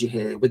strategy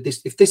here. With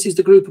this, if this is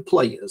the group of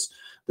players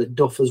that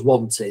Duff has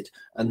wanted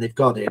and they've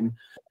got him,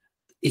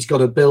 he's got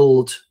to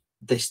build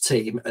this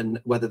team, and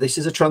whether this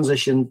is a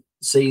transition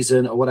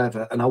season or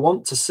whatever. And I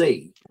want to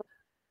see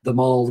them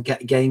all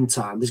get game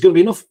time. There's going to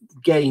be enough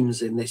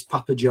games in this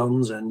Papa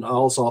John's and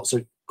all sorts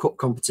of cup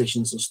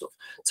competitions and stuff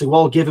to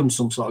all give them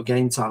some sort of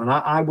game time. And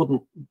I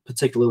wouldn't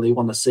particularly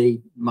want to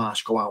see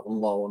Marsh go out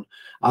on loan.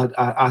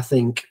 I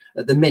think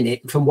at the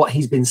minute, from what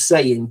he's been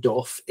saying,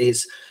 Duff,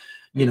 is,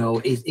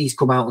 he's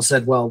come out and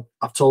said, well,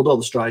 I've told all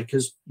the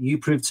strikers, you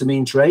proved to me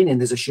in training,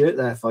 there's a shirt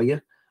there for you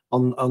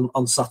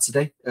on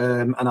Saturday,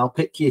 and I'll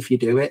pick you if you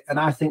do it. And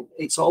I think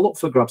it's all up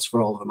for grabs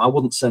for all of them. I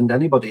wouldn't send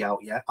anybody out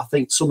yet. I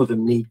think some of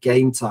them need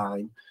game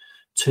time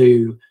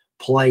to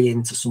play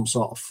into some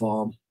sort of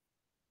form.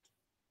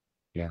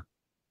 Yeah.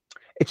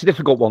 It's a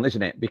difficult one,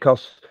 isn't it?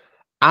 Because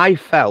I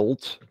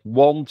felt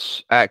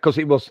once, because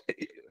it was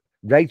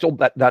right up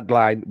that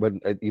line when,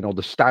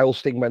 the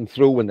Styles thing went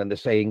through, and then they're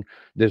saying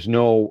there's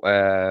no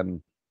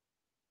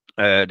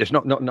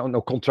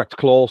contract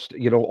clause,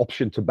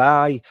 option to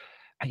buy.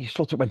 And you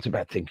sort of went to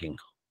bed thinking,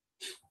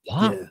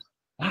 what? Yeah.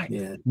 Like,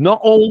 Yeah. Not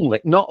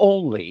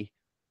only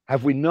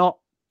have we not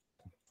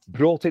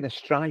brought in a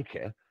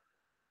striker,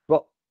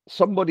 but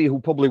somebody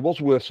who probably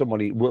was worth some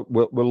money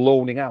we're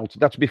loaning out.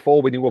 That's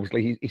before we knew,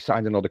 obviously, he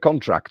signed another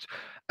contract.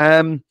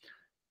 How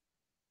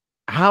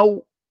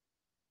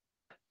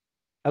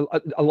a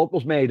lot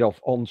was made of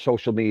on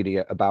social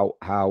media about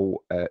how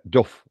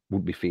Duff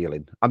would be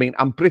feeling. I mean,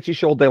 I'm pretty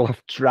sure they'll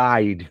have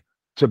tried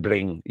to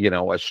bring,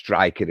 a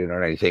striker in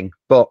or anything.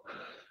 But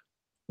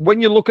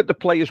when you look at the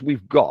players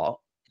we've got,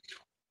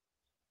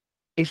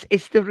 is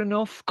there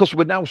enough? Because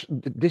we're now,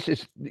 this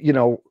is,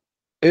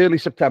 early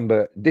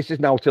September. This is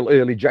now till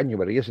early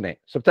January, isn't it?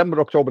 September,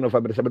 October,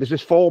 November, December. This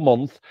is 4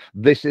 months.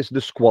 This is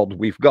the squad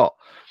we've got.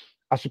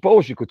 I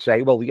suppose you could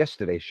say, well,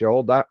 yesterday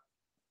showed that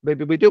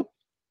maybe we do.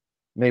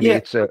 Maybe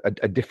it's a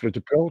different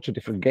approach, a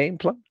different game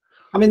plan.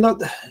 I mean,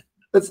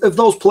 of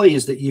those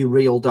players that you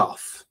reeled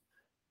off,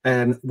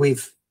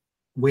 we've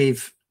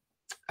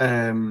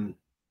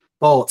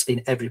bought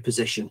in every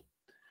position.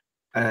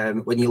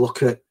 When you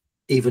look at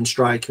even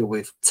striker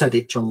with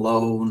Tedic on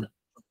loan,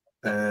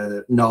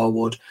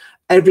 Norwood,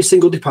 every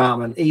single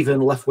department,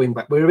 even left wing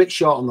back, we're a bit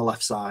short on the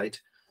left side.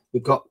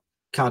 We've got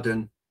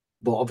Cadden,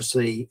 but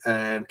obviously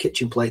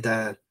Kitchen played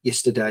there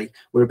yesterday.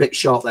 We're a bit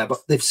short there,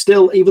 but they've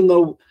still, even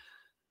though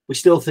we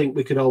still think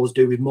we could always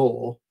do with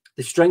more,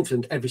 they've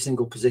strengthened every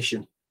single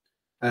position.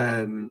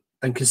 And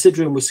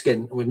considering we're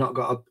skint, we've not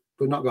got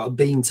got a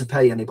bean to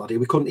pay anybody.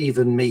 We couldn't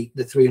even meet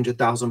the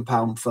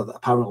 £300,000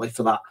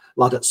 for that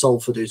lad at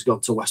Salford who's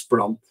gone to West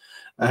Brom.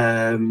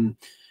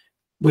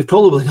 We've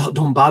probably not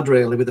done bad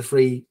really with the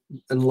free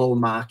and loan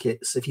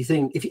markets. If you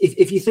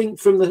think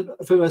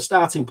from a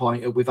starting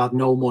point of we've had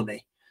no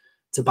money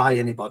to buy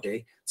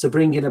anybody, to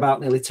bring in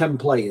about nearly 10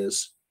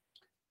 players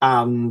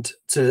and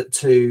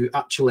to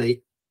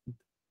actually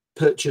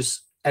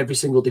purchase every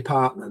single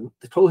department,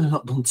 they've probably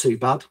not done too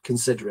bad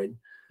considering.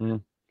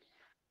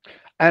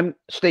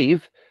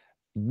 Steve,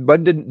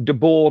 when the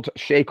board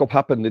shake-up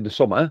happened in the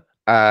summer,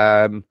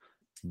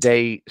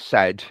 they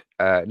said,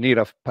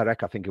 Nirav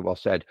Parekh, I think it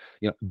was, said,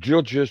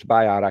 judge us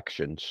by our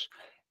actions.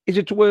 Is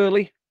it too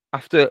early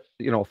after,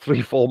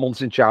 3-4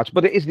 months in charge?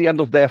 But it is the end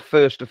of their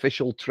first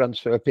official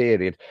transfer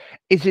period.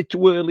 Is it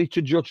too early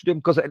to judge them?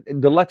 Because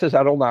the letters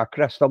are on our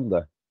crest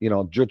under,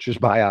 judge us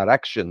by our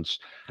actions.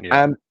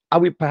 Yeah. Are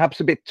we perhaps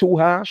a bit too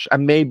harsh?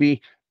 And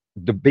maybe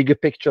the bigger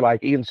picture,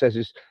 like Ian says,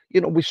 is,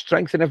 we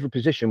strengthen every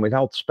position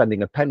without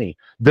spending a penny.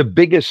 The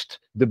biggest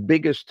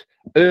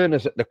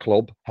earners at the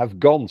club have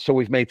gone, so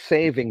we've made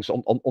savings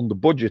on the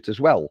budget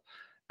as well.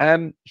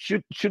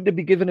 Should they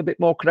be given a bit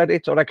more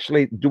credit, or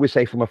actually do we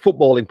say from a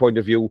footballing point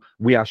of view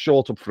we are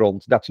short up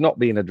front, that's not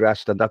being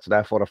addressed, and that's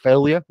therefore a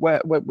failure? Where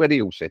do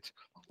you sit?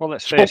 Well,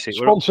 let's face it.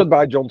 Sponsored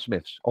by John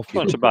Smith's.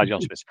 Sponsored by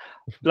John Smith's.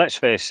 Let's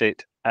face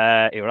it.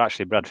 It was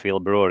actually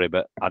Bradfield Brewery,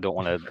 but I don't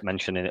want to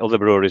mention it. Other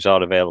breweries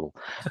are available.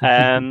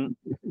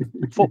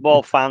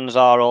 Football fans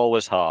are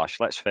always harsh.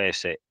 Let's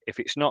face it. If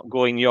it's not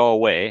going your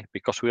way,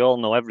 because we all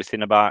know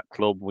everything about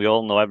club, we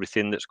all know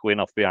everything that's going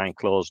off behind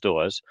closed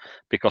doors,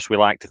 because we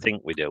like to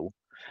think we do.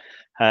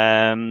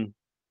 The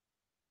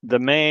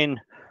main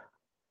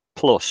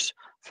plus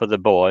for the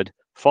board,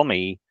 for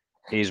me,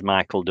 is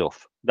Michael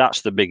Duff.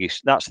 That's the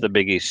biggest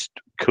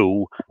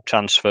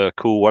transfer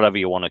coup, whatever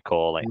you want to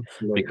call it.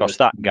 Absolutely. Because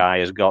that guy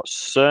has got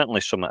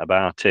certainly something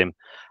about him.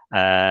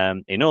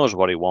 He knows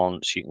what he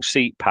wants. You can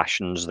see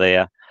passions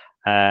there.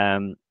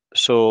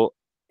 So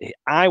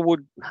I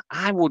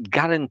would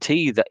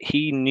guarantee that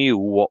he knew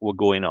what were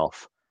going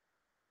off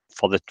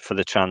for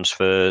the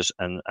transfers,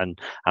 and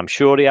I'm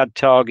sure he had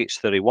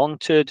targets that he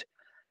wanted,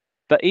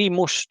 but he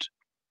must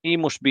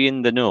be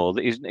in the know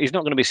that he's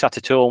not going to be sat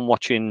at home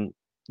watching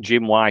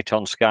Jim White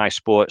on Sky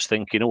Sports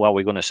thinking, oh, are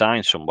we going to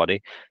sign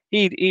somebody?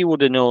 He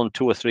would have known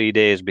 2 or 3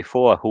 days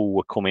before who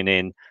were coming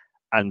in,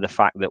 and the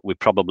fact that we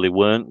probably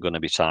weren't going to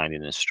be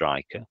signing a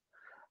striker.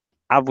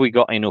 Have we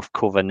got enough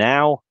cover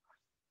now?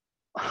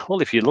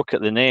 Well, if you look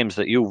at the names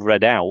that you've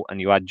read out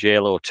and you add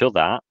J-Lo to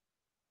that,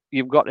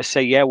 you've got to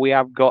say, yeah, we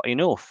have got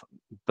enough,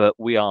 but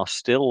we are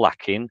still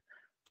lacking,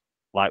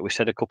 like we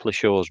said a couple of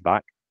shows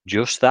back,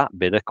 just that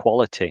bit of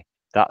quality.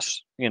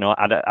 That's,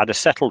 I'd have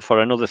settled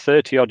for another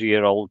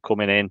 30-odd-year-old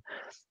coming in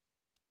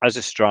as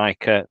a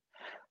striker,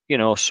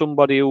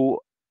 somebody who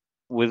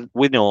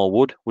we know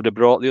would have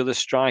brought the other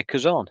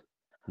strikers on.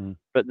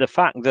 But the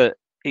fact that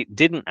it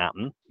didn't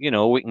happen,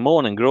 we can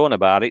moan and groan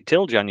about it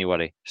till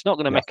January. It's not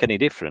going to make any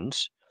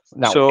difference.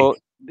 No, so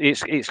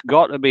it's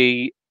got to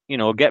be,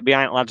 get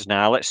behind lads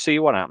now. Let's see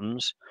what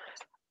happens.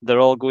 They're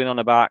all going on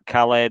about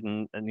Khaled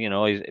and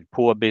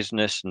poor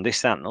business and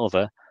this, that, and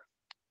other.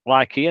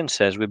 Like Ian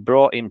says, we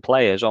brought in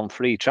players on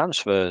free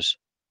transfers.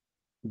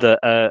 That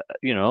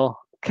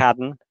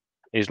Cadden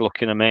is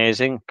looking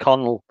amazing.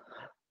 Connell,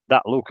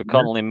 that Luca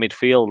Connell in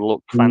midfield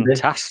looked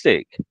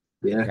fantastic.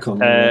 Yeah,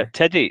 Connell.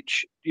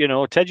 Tedic,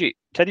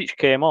 Tedic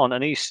came on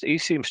and he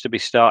seems to be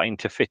starting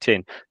to fit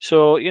in.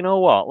 So you know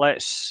what?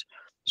 Let's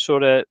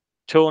sort of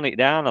tone it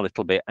down a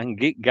little bit and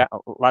get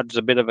lads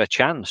a bit of a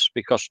chance,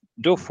 because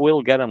Duff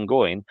will get them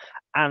going.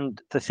 And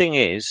the thing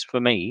is, for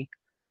me,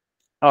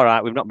 all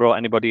right, we've not brought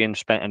anybody in,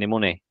 spent any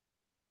money,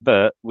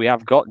 but we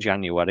have got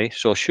January.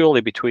 So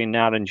surely between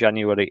now and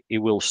January, he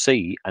will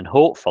see, and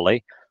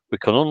hopefully we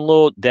can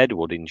unload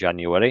Deadwood in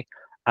January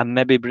and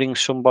maybe bring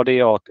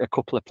somebody or a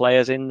couple of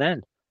players in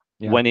then,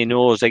 when he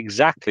knows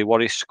exactly what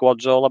his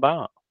squad's all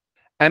about.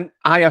 And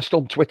I asked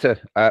on Twitter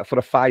for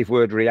a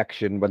 5-word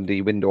reaction when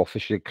the window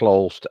officially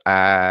closed.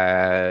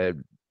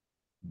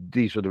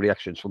 These were the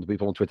reactions from the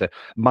people on Twitter.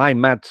 My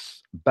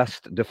Mad's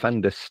best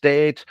defender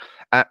stayed.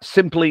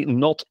 Simply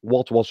not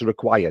what was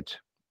required.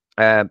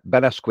 Ben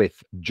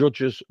Esquith,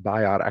 judges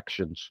by our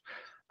actions.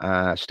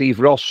 Steve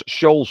Ross,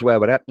 shows where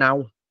we're at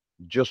now.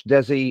 Just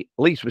Desi, at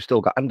least we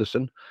still got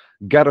Anderson.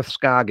 Gareth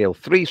Scargill,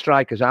 3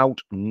 strikers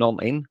out, none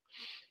in.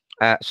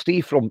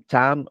 Steve from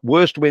Tarn,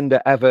 worst window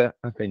ever,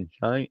 I think.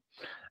 Right?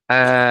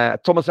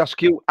 Thomas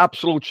Askew,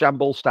 absolute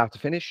shambles, start to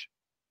finish.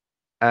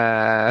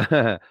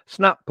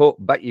 Snap put,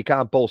 bet you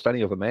can't post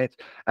any of them, mate.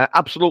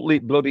 Absolutely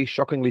bloody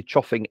shockingly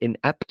chuffing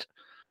inept.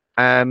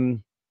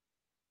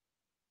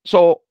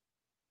 So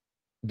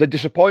the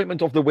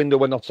disappointment of the window,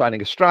 we're not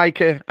signing a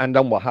striker, and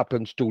then what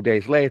happens 2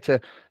 days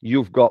later?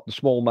 You've got the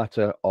small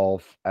matter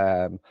of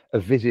a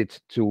visit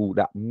to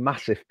that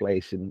massive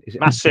place in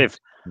massive.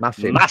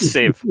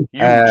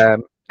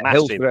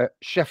 Hillsborough,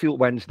 Sheffield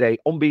Wednesday,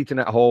 unbeaten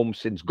at home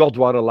since God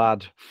were a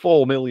lad,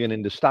 4 million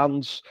in the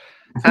stands.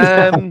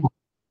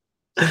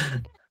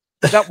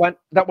 That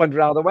went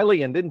rather well,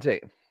 Ian, didn't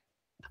it?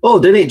 Oh,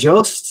 did it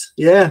just?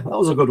 Yeah, that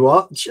was a good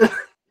watch.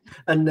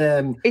 And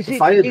the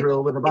fire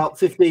drill with about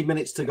 15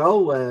 minutes to go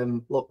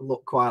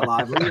looked quite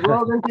lively as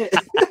well, didn't it?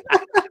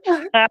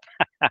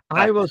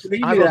 I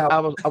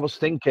was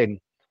thinking,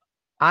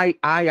 I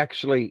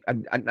actually,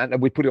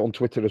 and we put it on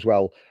Twitter as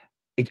well.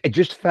 It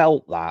just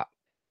felt that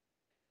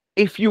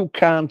if you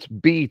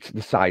can't beat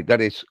the side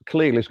that is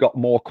clearly has got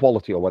more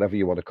quality or whatever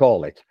you want to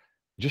call it,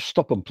 just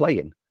stop them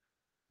playing.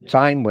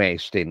 Time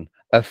wasting,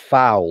 a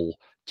foul,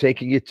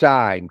 taking your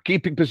time,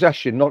 keeping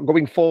possession, not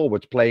going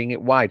forward, playing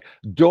it wide.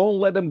 Don't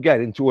let them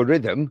get into a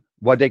rhythm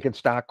where they can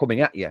start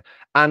coming at you.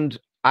 And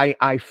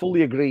I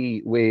fully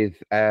agree with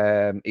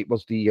it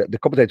was the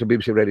commentator on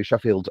BBC Radio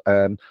Sheffield,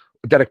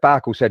 Derek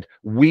Park, who said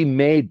we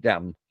made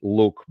them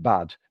look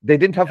bad. They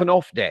didn't have an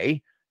off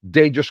day.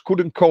 They just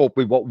couldn't cope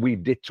with what we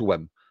did to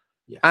them.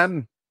 Yes.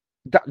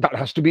 That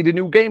has to be the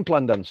new game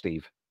plan, then,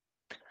 Steve.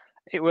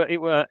 It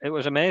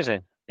was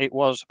amazing. It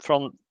was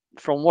from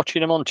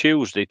watching them on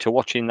Tuesday to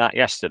watching that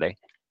yesterday.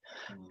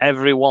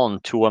 Everyone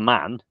to a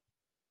man,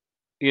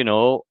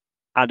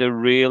 had a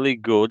really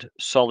good,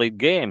 solid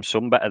game.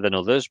 Some better than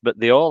others, but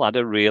they all had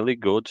a really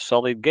good,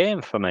 solid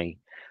game for me.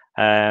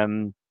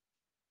 2-0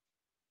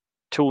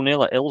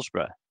 at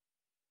Hillsborough.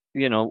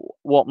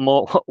 What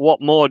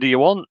more do you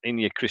want in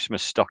your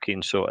Christmas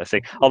stocking, sort of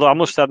thing? Although I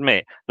must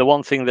admit, the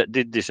one thing that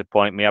did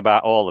disappoint me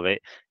about all of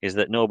it is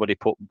that nobody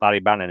put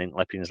Barry Bannon in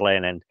Leppings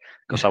Lane end,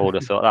 because I would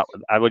have thought that.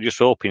 I was just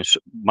hoping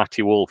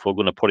Matty Wolf were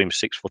going to put him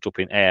 6 foot up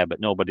in air,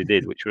 but nobody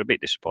did, which were a bit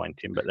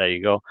disappointing. But there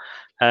you go.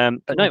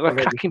 But no, it was a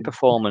cracking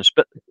performance.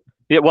 But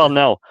yeah, well,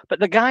 no,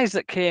 but the guys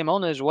that came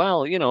on as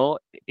well,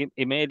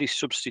 he made his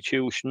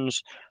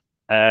substitutions.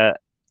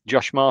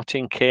 Josh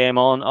Martin came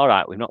on. All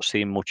right, we've not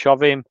seen much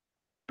of him.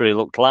 But he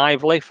looked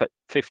lively for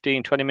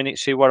 15, 20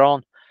 minutes he were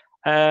on.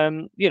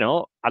 I'd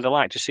have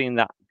liked to have seen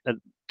that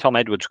Tom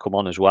Edwards come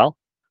on as well,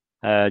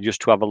 just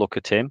to have a look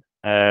at him.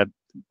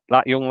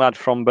 That young lad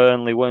from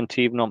Burnley weren't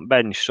even on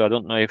bench, so I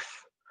don't know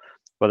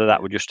whether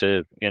that was just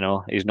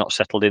he's not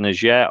settled in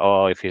as yet,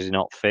 or if he's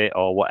not fit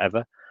or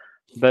whatever.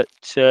 But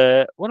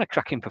what a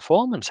cracking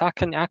performance! How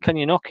can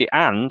you knock it?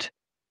 And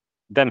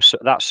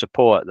that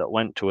support that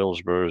went to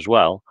Hillsborough as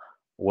well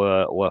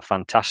were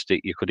fantastic.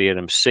 You could hear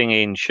them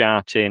singing,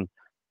 shouting.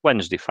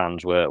 Wednesday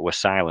fans were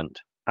silent,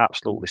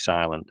 absolutely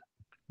silent.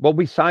 Well,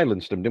 we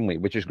silenced them, didn't we?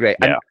 Which is great.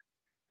 Yeah. And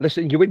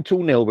listen, you win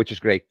 2-0, which is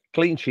great.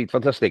 Clean sheet,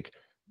 fantastic.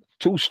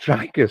 2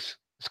 strikers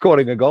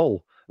scoring a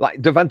goal.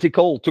 Like Devante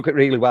Cole took it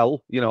really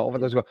well,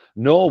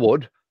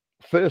 Norwood,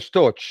 first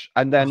touch,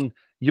 and then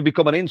you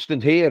become an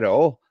instant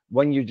hero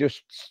when you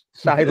just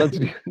silence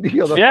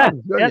the other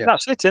fans, don't you?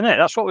 That's it, isn't it?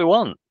 That's what we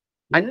want.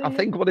 And I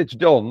think what it's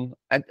done,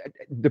 and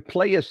the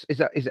players,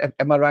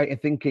 am I right in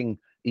thinking,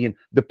 Ian,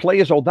 the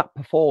players or that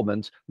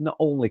performance, not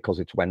only because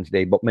it's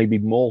Wednesday, but maybe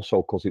more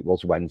so because it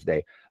was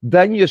Wednesday,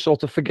 then you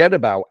sort of forget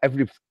about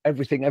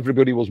everything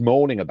everybody was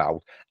moaning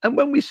about. And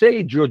when we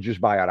say judges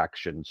by our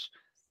actions,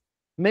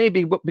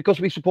 maybe because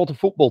we support a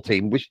football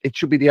team, it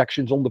should be the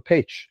actions on the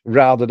pitch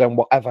rather than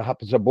whatever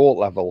happens at board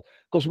level.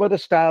 Because whether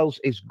Styles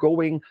is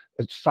going,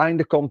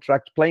 signed a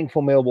contract, playing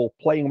for Millwall,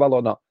 playing well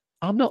or not,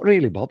 I'm not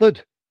really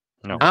bothered.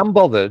 No. I'm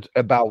bothered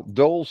about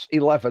those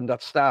 11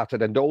 that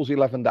started and those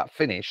 11 that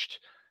finished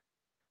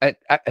at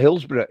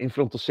Hillsborough in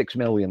front of 6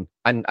 million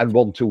and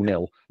won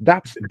 2-0.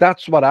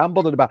 That's what I'm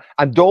bothered about.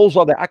 And those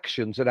are the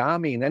actions that I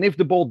mean. And if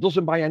the board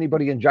doesn't buy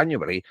anybody in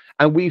January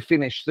and we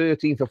finish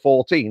 13th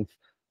or 14th,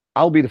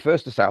 I'll be the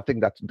first to say I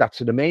think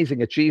that's an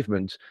amazing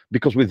achievement,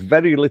 because with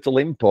very little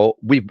input,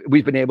 we've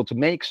been able to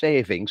make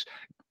savings.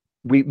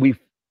 We've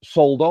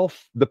sold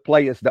off the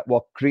players that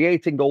were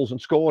creating goals and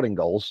scoring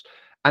goals.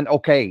 And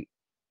okay,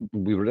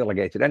 we were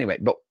relegated anyway,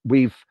 but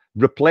we've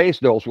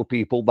replaced those with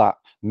people that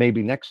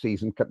maybe next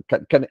season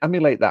can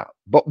emulate that.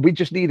 But we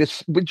just need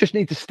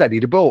to steady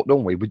the boat,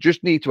 don't we? We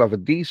just need to have a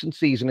decent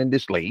season in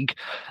this league.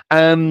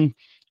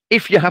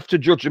 If you have to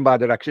judge them by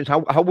their actions,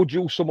 how would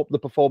you sum up the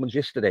performance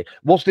yesterday?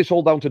 Was this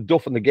all down to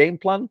Duff and the game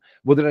plan?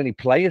 Were there any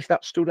players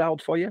that stood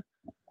out for you?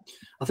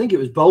 I think it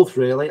was both,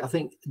 really. I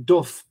think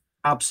Duff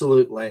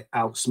absolutely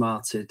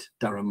outsmarted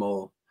Darren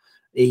Moore.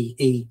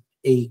 He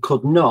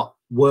could not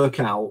work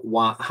out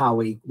how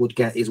he would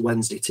get his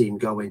Wednesday team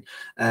going.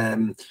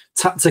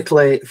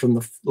 Tactically, from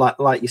the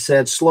like you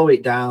said, slow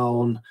it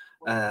down,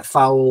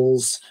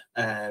 fouls,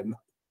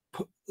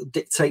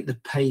 dictate the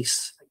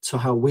pace to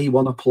how we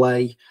want to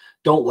play.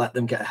 Don't let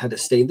them get ahead of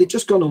steam. They'd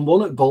just gone and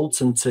won at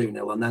Bolton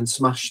 2-0 and then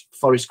smashed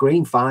Forest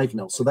Green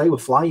 5-0. So they were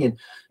flying.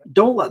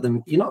 Don't let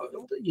them, you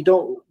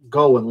don't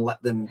go and let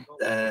them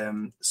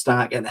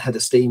start getting ahead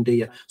of steam, do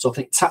you? So I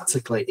think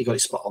tactically he got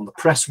his spot on. The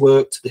press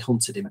worked, they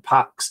hunted in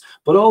packs.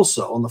 But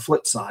also on the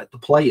flip side, the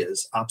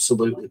players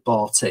absolutely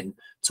bought in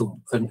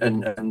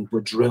and were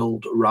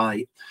drilled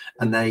right.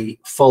 And they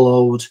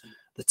followed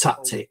the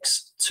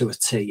tactics to a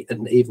T.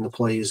 And even the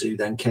players who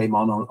then came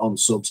on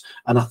subs.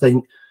 And I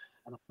think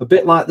a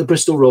bit like the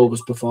Bristol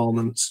Rovers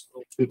performance,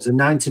 it was a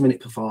 90-minute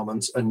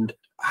performance, and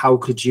how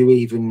could you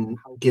even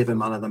give a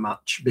man of the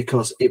match?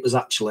 Because it was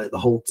actually the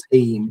whole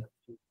team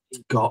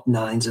got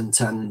 9s and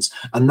 10s,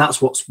 and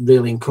that's what's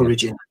really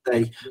encouraging.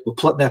 They're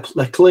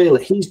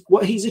clearly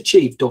what he's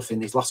achieved, Duff, in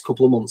these last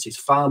couple of months is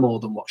far more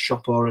than what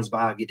Shop or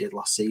Asbaghi did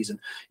last season.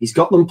 He's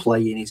got them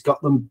playing, he's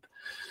got them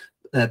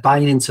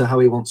buying into how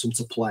he wants them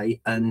to play,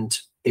 and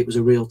it was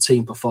a real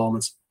team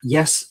performance.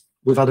 Yes,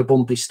 we've had a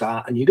bumpy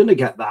start, and you're going to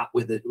get that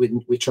with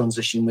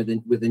transition with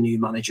a new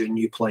manager and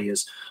new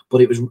players,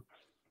 but it was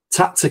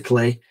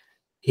tactically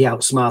he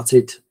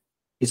outsmarted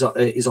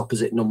his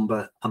opposite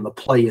number, and the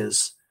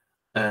players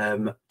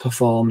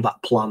performed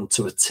that plan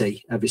to a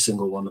T, every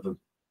single one of them.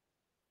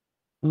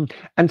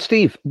 And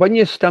Steve, when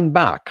you stand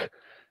back,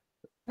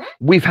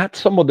 we've had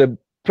some of the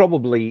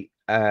probably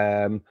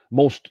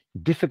most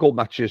difficult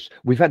matches.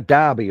 We've had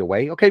Derby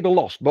away. Okay, we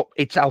lost, but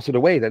it's out of the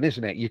way then,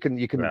 isn't it? You can.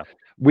 Yeah.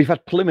 We've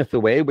had Plymouth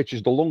away, which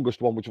is the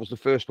longest one, which was the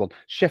first one.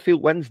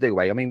 Sheffield Wednesday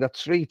away. I mean,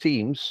 that's 3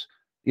 teams,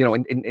 in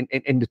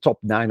the top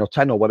 9 or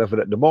 10 or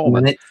whatever at the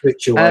moment. And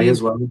Ipswich away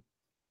as well.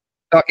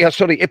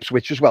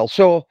 Ipswich as well.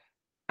 So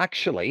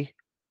actually,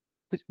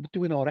 we're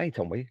doing all right,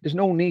 aren't we? There's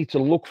no need to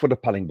look for the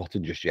panic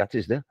button just yet,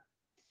 is there?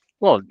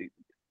 Well,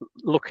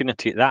 looking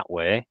at it that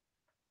way,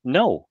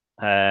 no.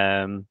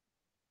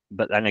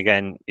 But then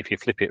again, if you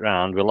flip it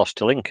round, we lost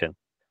to Lincoln.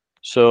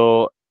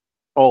 So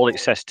all it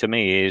says to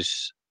me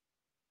is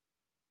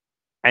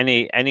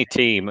any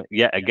team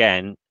yet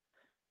again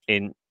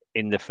in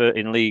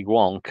League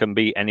One can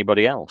beat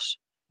anybody else.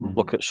 Mm-hmm.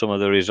 Look at some of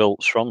the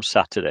results from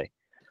Saturday.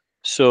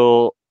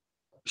 So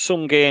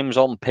some games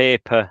on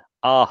paper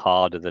are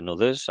harder than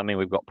others. I mean,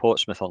 we've got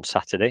Portsmouth on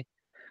Saturday.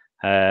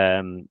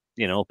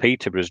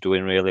 Peterborough's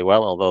doing really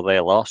well, although they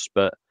lost.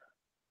 But,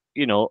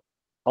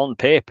 on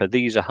paper,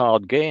 these are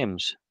hard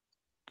games.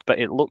 But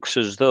it looks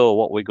as though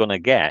what we're going to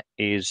get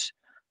is,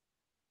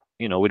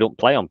 we don't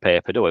play on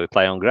paper, do we? We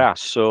play on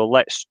grass. So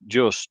let's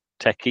just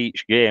take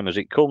each game as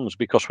it comes,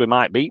 because we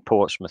might beat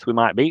Portsmouth, we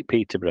might beat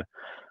Peterborough,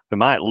 we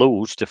might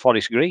lose to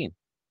Forest Green.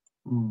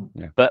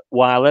 Yeah. But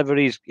while ever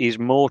he's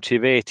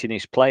motivating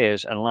his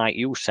players, and like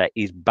you said,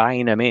 he's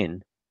buying them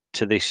in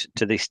to this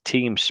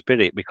team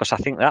spirit, because I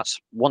think that's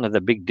one of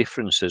the big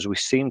differences. We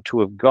seem to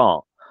have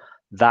got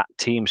that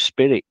team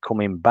spirit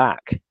coming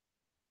back,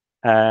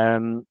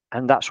 and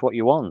that's what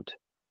you want.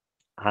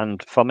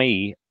 And for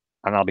me,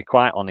 and I'll be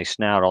quite honest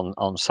now,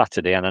 on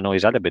Saturday, and I know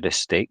he's had a bit of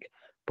stick,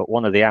 but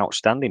one of the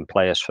outstanding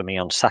players for me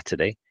on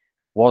Saturday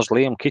was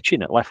Liam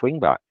Kitchen at left wing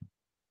back.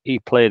 He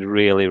played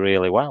really,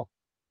 really well.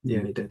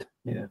 Yeah, he did.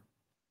 Yeah.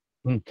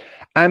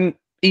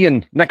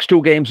 Ian, next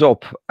 2 games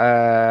up.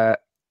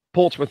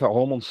 Portsmouth at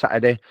home on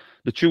Saturday.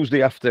 The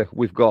Tuesday after,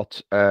 we've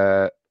got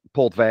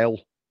Port Vale,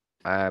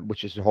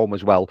 which is at home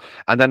as well.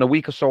 And then a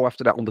week or so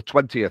after that, on the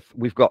 20th,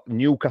 we've got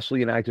Newcastle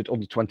United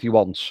under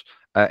 21s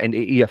in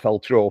the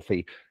EFL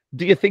Trophy.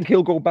 Do you think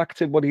he'll go back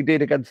to what he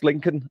did against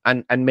Lincoln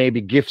and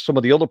maybe give some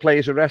of the other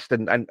players a rest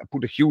and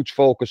put a huge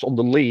focus on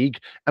the league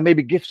and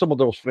maybe give some of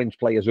those fringe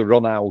players a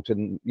run out?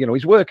 And,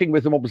 he's working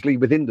with them, obviously,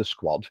 within the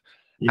squad.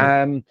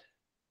 Yeah.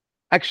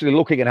 Actually,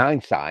 looking in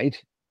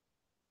hindsight,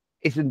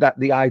 isn't that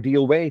the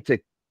ideal way to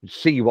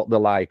see what they're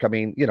like? I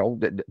mean,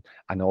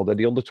 I know they're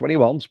the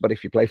under-21s, but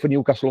if you play for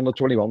Newcastle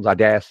under-21s, I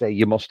dare say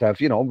you must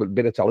have, a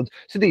bit of talent.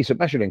 It's a decent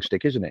measuring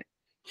stick, isn't it?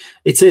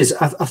 It is.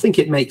 I think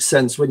it makes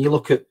sense when you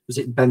look at, was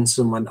it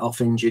Benson went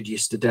off injured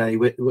yesterday?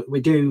 We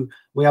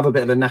have a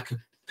bit of a knack of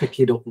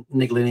picking up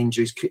niggling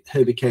injuries.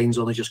 Herbie Kane's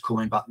only just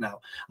coming back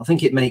now. I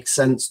think it makes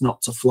sense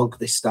not to flog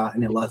this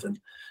starting 11.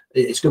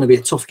 It's going to be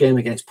a tough game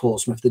against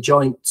Portsmouth. The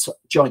joint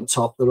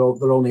top, they're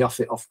only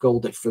off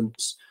goal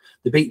difference.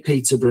 They beat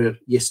Peterborough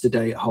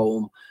yesterday at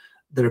home.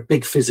 They're a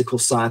big physical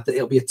side.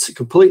 It'll be a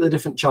completely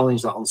different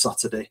challenge that on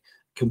Saturday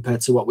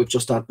compared to what we've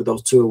just had with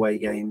those 2 away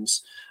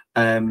games.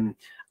 And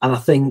I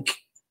think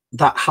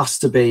that has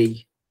to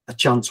be a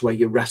chance where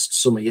you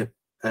rest some of your...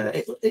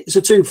 it's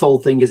a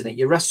twofold thing, isn't it?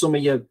 You rest some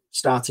of your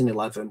starting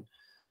 11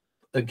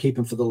 and keep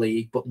them for the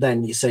league, but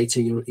then you say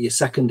to your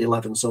second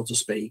 11, so to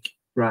speak,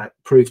 right,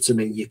 prove to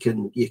me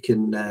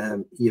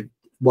you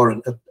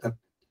warrant a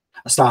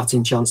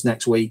starting chance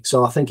next week.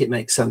 So I think it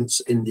makes sense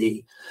in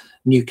the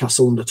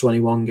Newcastle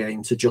under-21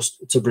 game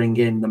to bring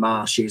in the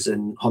Marshes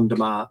and Honda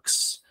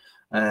Marks,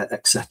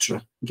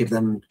 etc. Give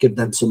them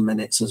some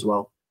minutes as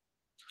well.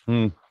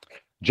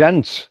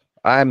 Gents,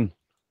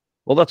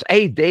 well, that's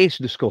 8 days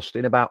discussed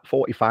in about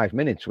 45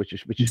 minutes, which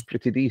is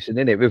pretty decent,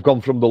 isn't it? We've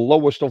gone from the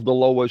lowest of the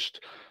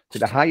lowest to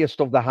the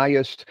highest of the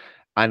highest,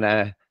 and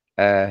a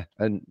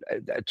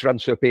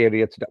transfer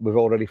period that we've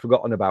already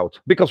forgotten about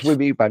because we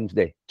beat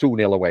Wednesday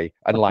 2-0 away,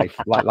 and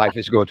life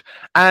is good.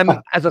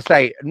 As I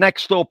say,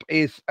 next up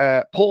is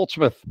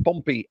Portsmouth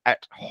Pompey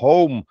at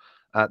home.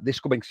 This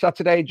coming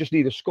Saturday. Just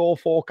need a score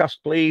forecast,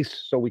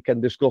 please, so we can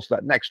discuss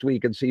that next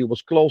week and see who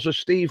was closest.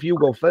 Steve, you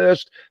go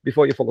first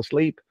before you fall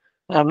asleep.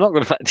 I'm not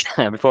going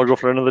to before I go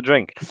for another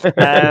drink.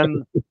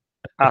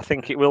 I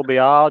think it will be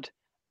hard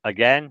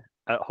again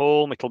at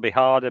home. It'll be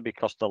harder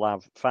because they'll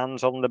have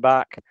fans on the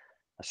back,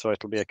 so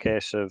it'll be a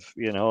case of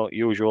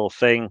usual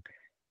thing.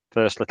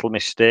 First little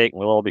mistake,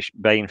 we'll all be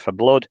baying for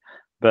blood.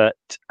 But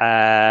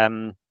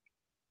I'm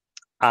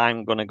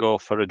going to go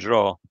for a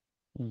draw.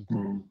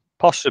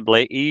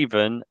 possibly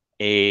even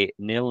a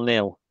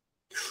 0-0.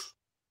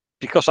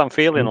 Because I'm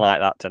feeling like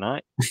that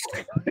tonight.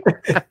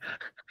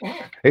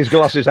 His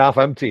glass is half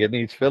empty. It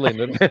needs filling.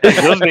 It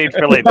does need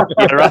filling.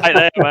 You're right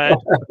there,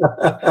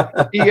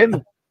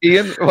 mate.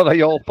 Ian, what are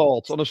your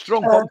thoughts on a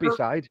strong Pompey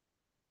side?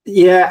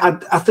 Yeah,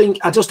 I think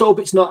I just hope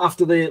it's not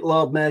after the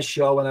Lord Mayor's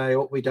show, and I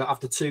hope we don't,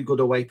 after 2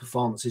 good away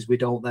performances, we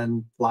don't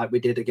then, like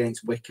we did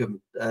against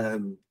Wickham,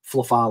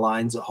 fluff our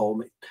lines at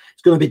home.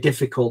 It's going to be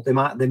difficult.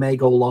 They may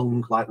go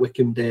long like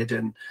Wickham did,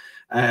 and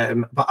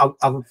but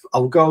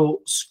I'll go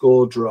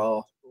score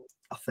draw.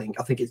 I think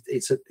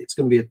it's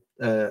going to be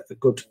a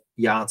good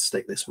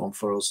yardstick, this one,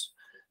 for us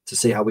to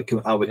see how we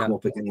come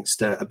up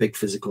against a big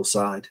physical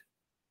side.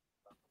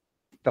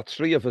 That's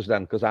 3 of us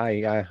then, because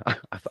I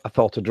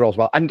thought a draw as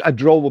well, and a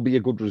draw will be a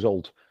good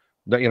result.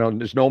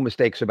 There's no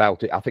mistakes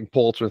about it. I think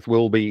Portsmouth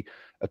will be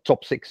a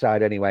top 6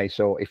 side anyway.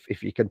 So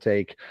if you can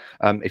take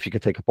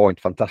a point,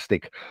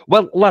 fantastic.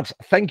 Well, lads,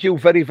 thank you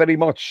very, very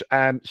much.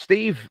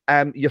 Steve,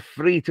 you're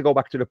free to go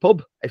back to the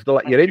pub if they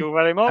let you in. Thank you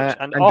very much,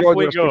 and off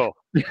we go.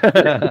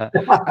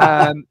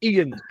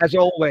 Ian, as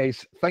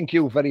always, thank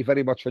you very,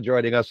 very much for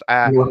joining us.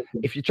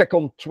 If you check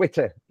on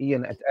Twitter,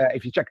 Ian,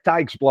 if you check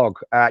Tig's blog,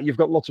 you've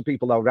got lots of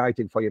people now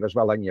writing for you as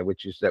well, haven't you?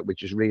 Which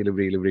is really,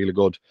 really, really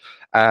good,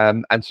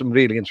 and some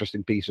really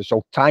interesting pieces.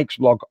 So Tig's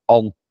blog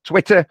on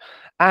Twitter.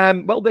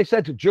 Well, they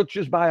said judge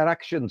us by our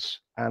actions,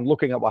 and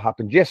looking at what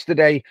happened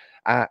yesterday,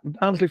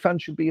 Barnsley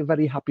fans should be a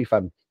very happy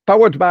fan.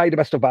 Powered by the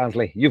best of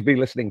Barnsley. You've been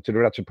listening to the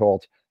Reds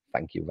Report.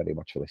 Thank you very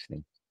much for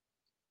listening.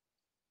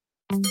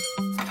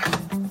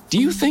 Do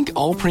you think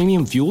all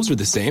premium fuels are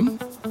the same?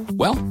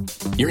 Well,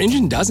 your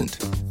engine doesn't.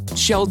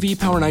 Shell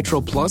V-Power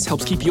Nitro Plus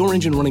helps keep your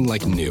engine running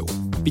like new,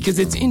 because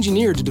it's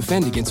engineered to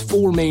defend against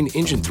 4 main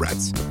engine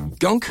threats: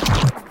 gunk,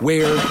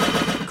 wear,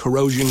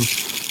 corrosion,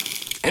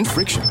 and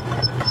friction.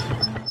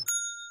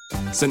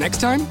 So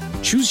next time,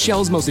 choose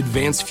Shell's most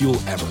advanced fuel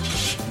ever.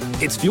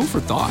 It's fuel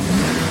for thought.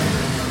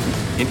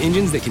 In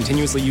engines that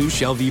continuously use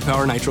Shell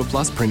V-Power Nitro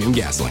Plus premium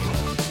gasoline.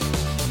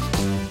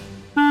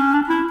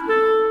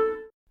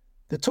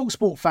 The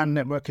TalkSport Fan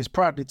Network is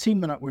proudly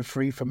teaming up with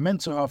Free for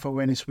Mental Health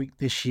Awareness Week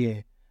this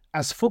year.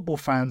 As football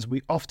fans,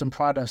 we often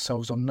pride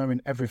ourselves on knowing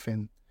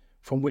everything,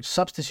 from which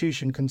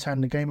substitution can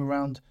turn the game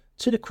around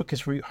to the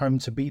quickest route home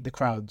to beat the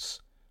crowds.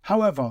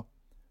 However,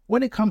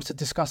 when it comes to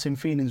discussing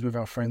feelings with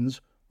our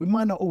friends, we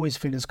might not always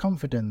feel as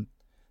confident.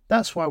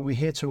 That's why we're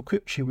here to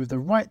equip you with the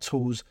right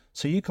tools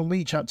so you can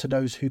reach out to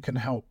those who can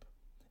help.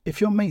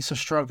 If your mates are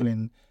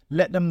struggling,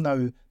 let them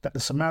know that the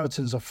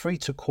Samaritans are free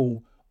to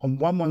call on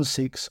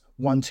 116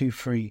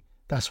 123.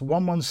 That's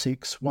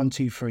 116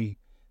 123.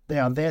 They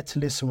are there to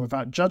listen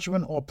without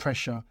judgment or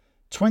pressure,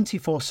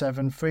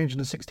 24/7,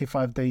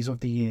 365 days of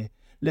the year.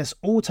 Let's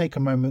all take a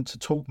moment to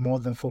talk more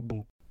than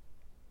football.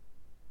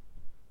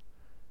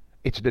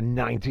 It's the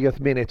 90th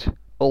minute.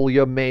 All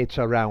your mates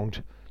are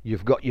round.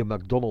 You've got your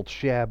McDonald's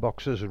share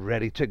boxes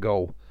ready to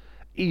go.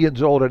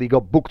 Ian's already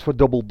got booked for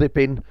double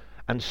dipping,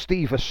 and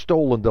Steve has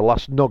stolen the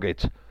last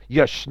nugget.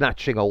 You're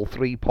snatching all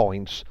 3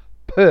 points.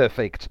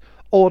 Perfect.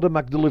 Order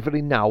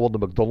McDelivery now on the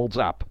McDonald's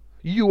app.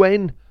 You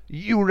in?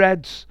 You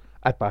Reds?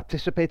 At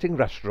participating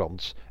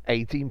restaurants.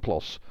 18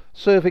 plus.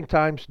 Serving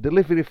times,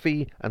 delivery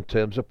fee and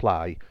terms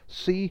apply.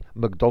 See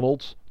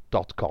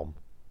mcdonalds.com.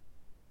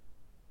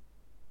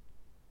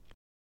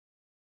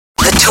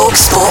 The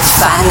TalkSport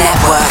Fan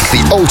Network.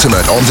 The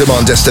ultimate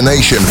on-demand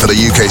destination for the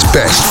UK's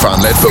best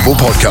fan-led football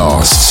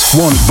podcasts.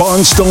 Want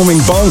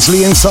barnstorming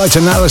Barnsley insight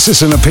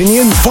analysis and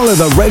opinion? Follow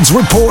the Reds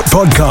Report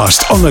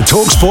podcast on the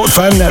TalkSport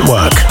Fan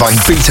Network.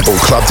 Unbeatable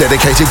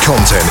club-dedicated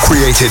content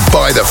created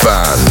by the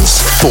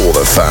fans, for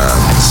the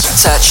fans.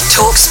 Search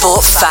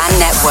TalkSport Fan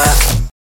Network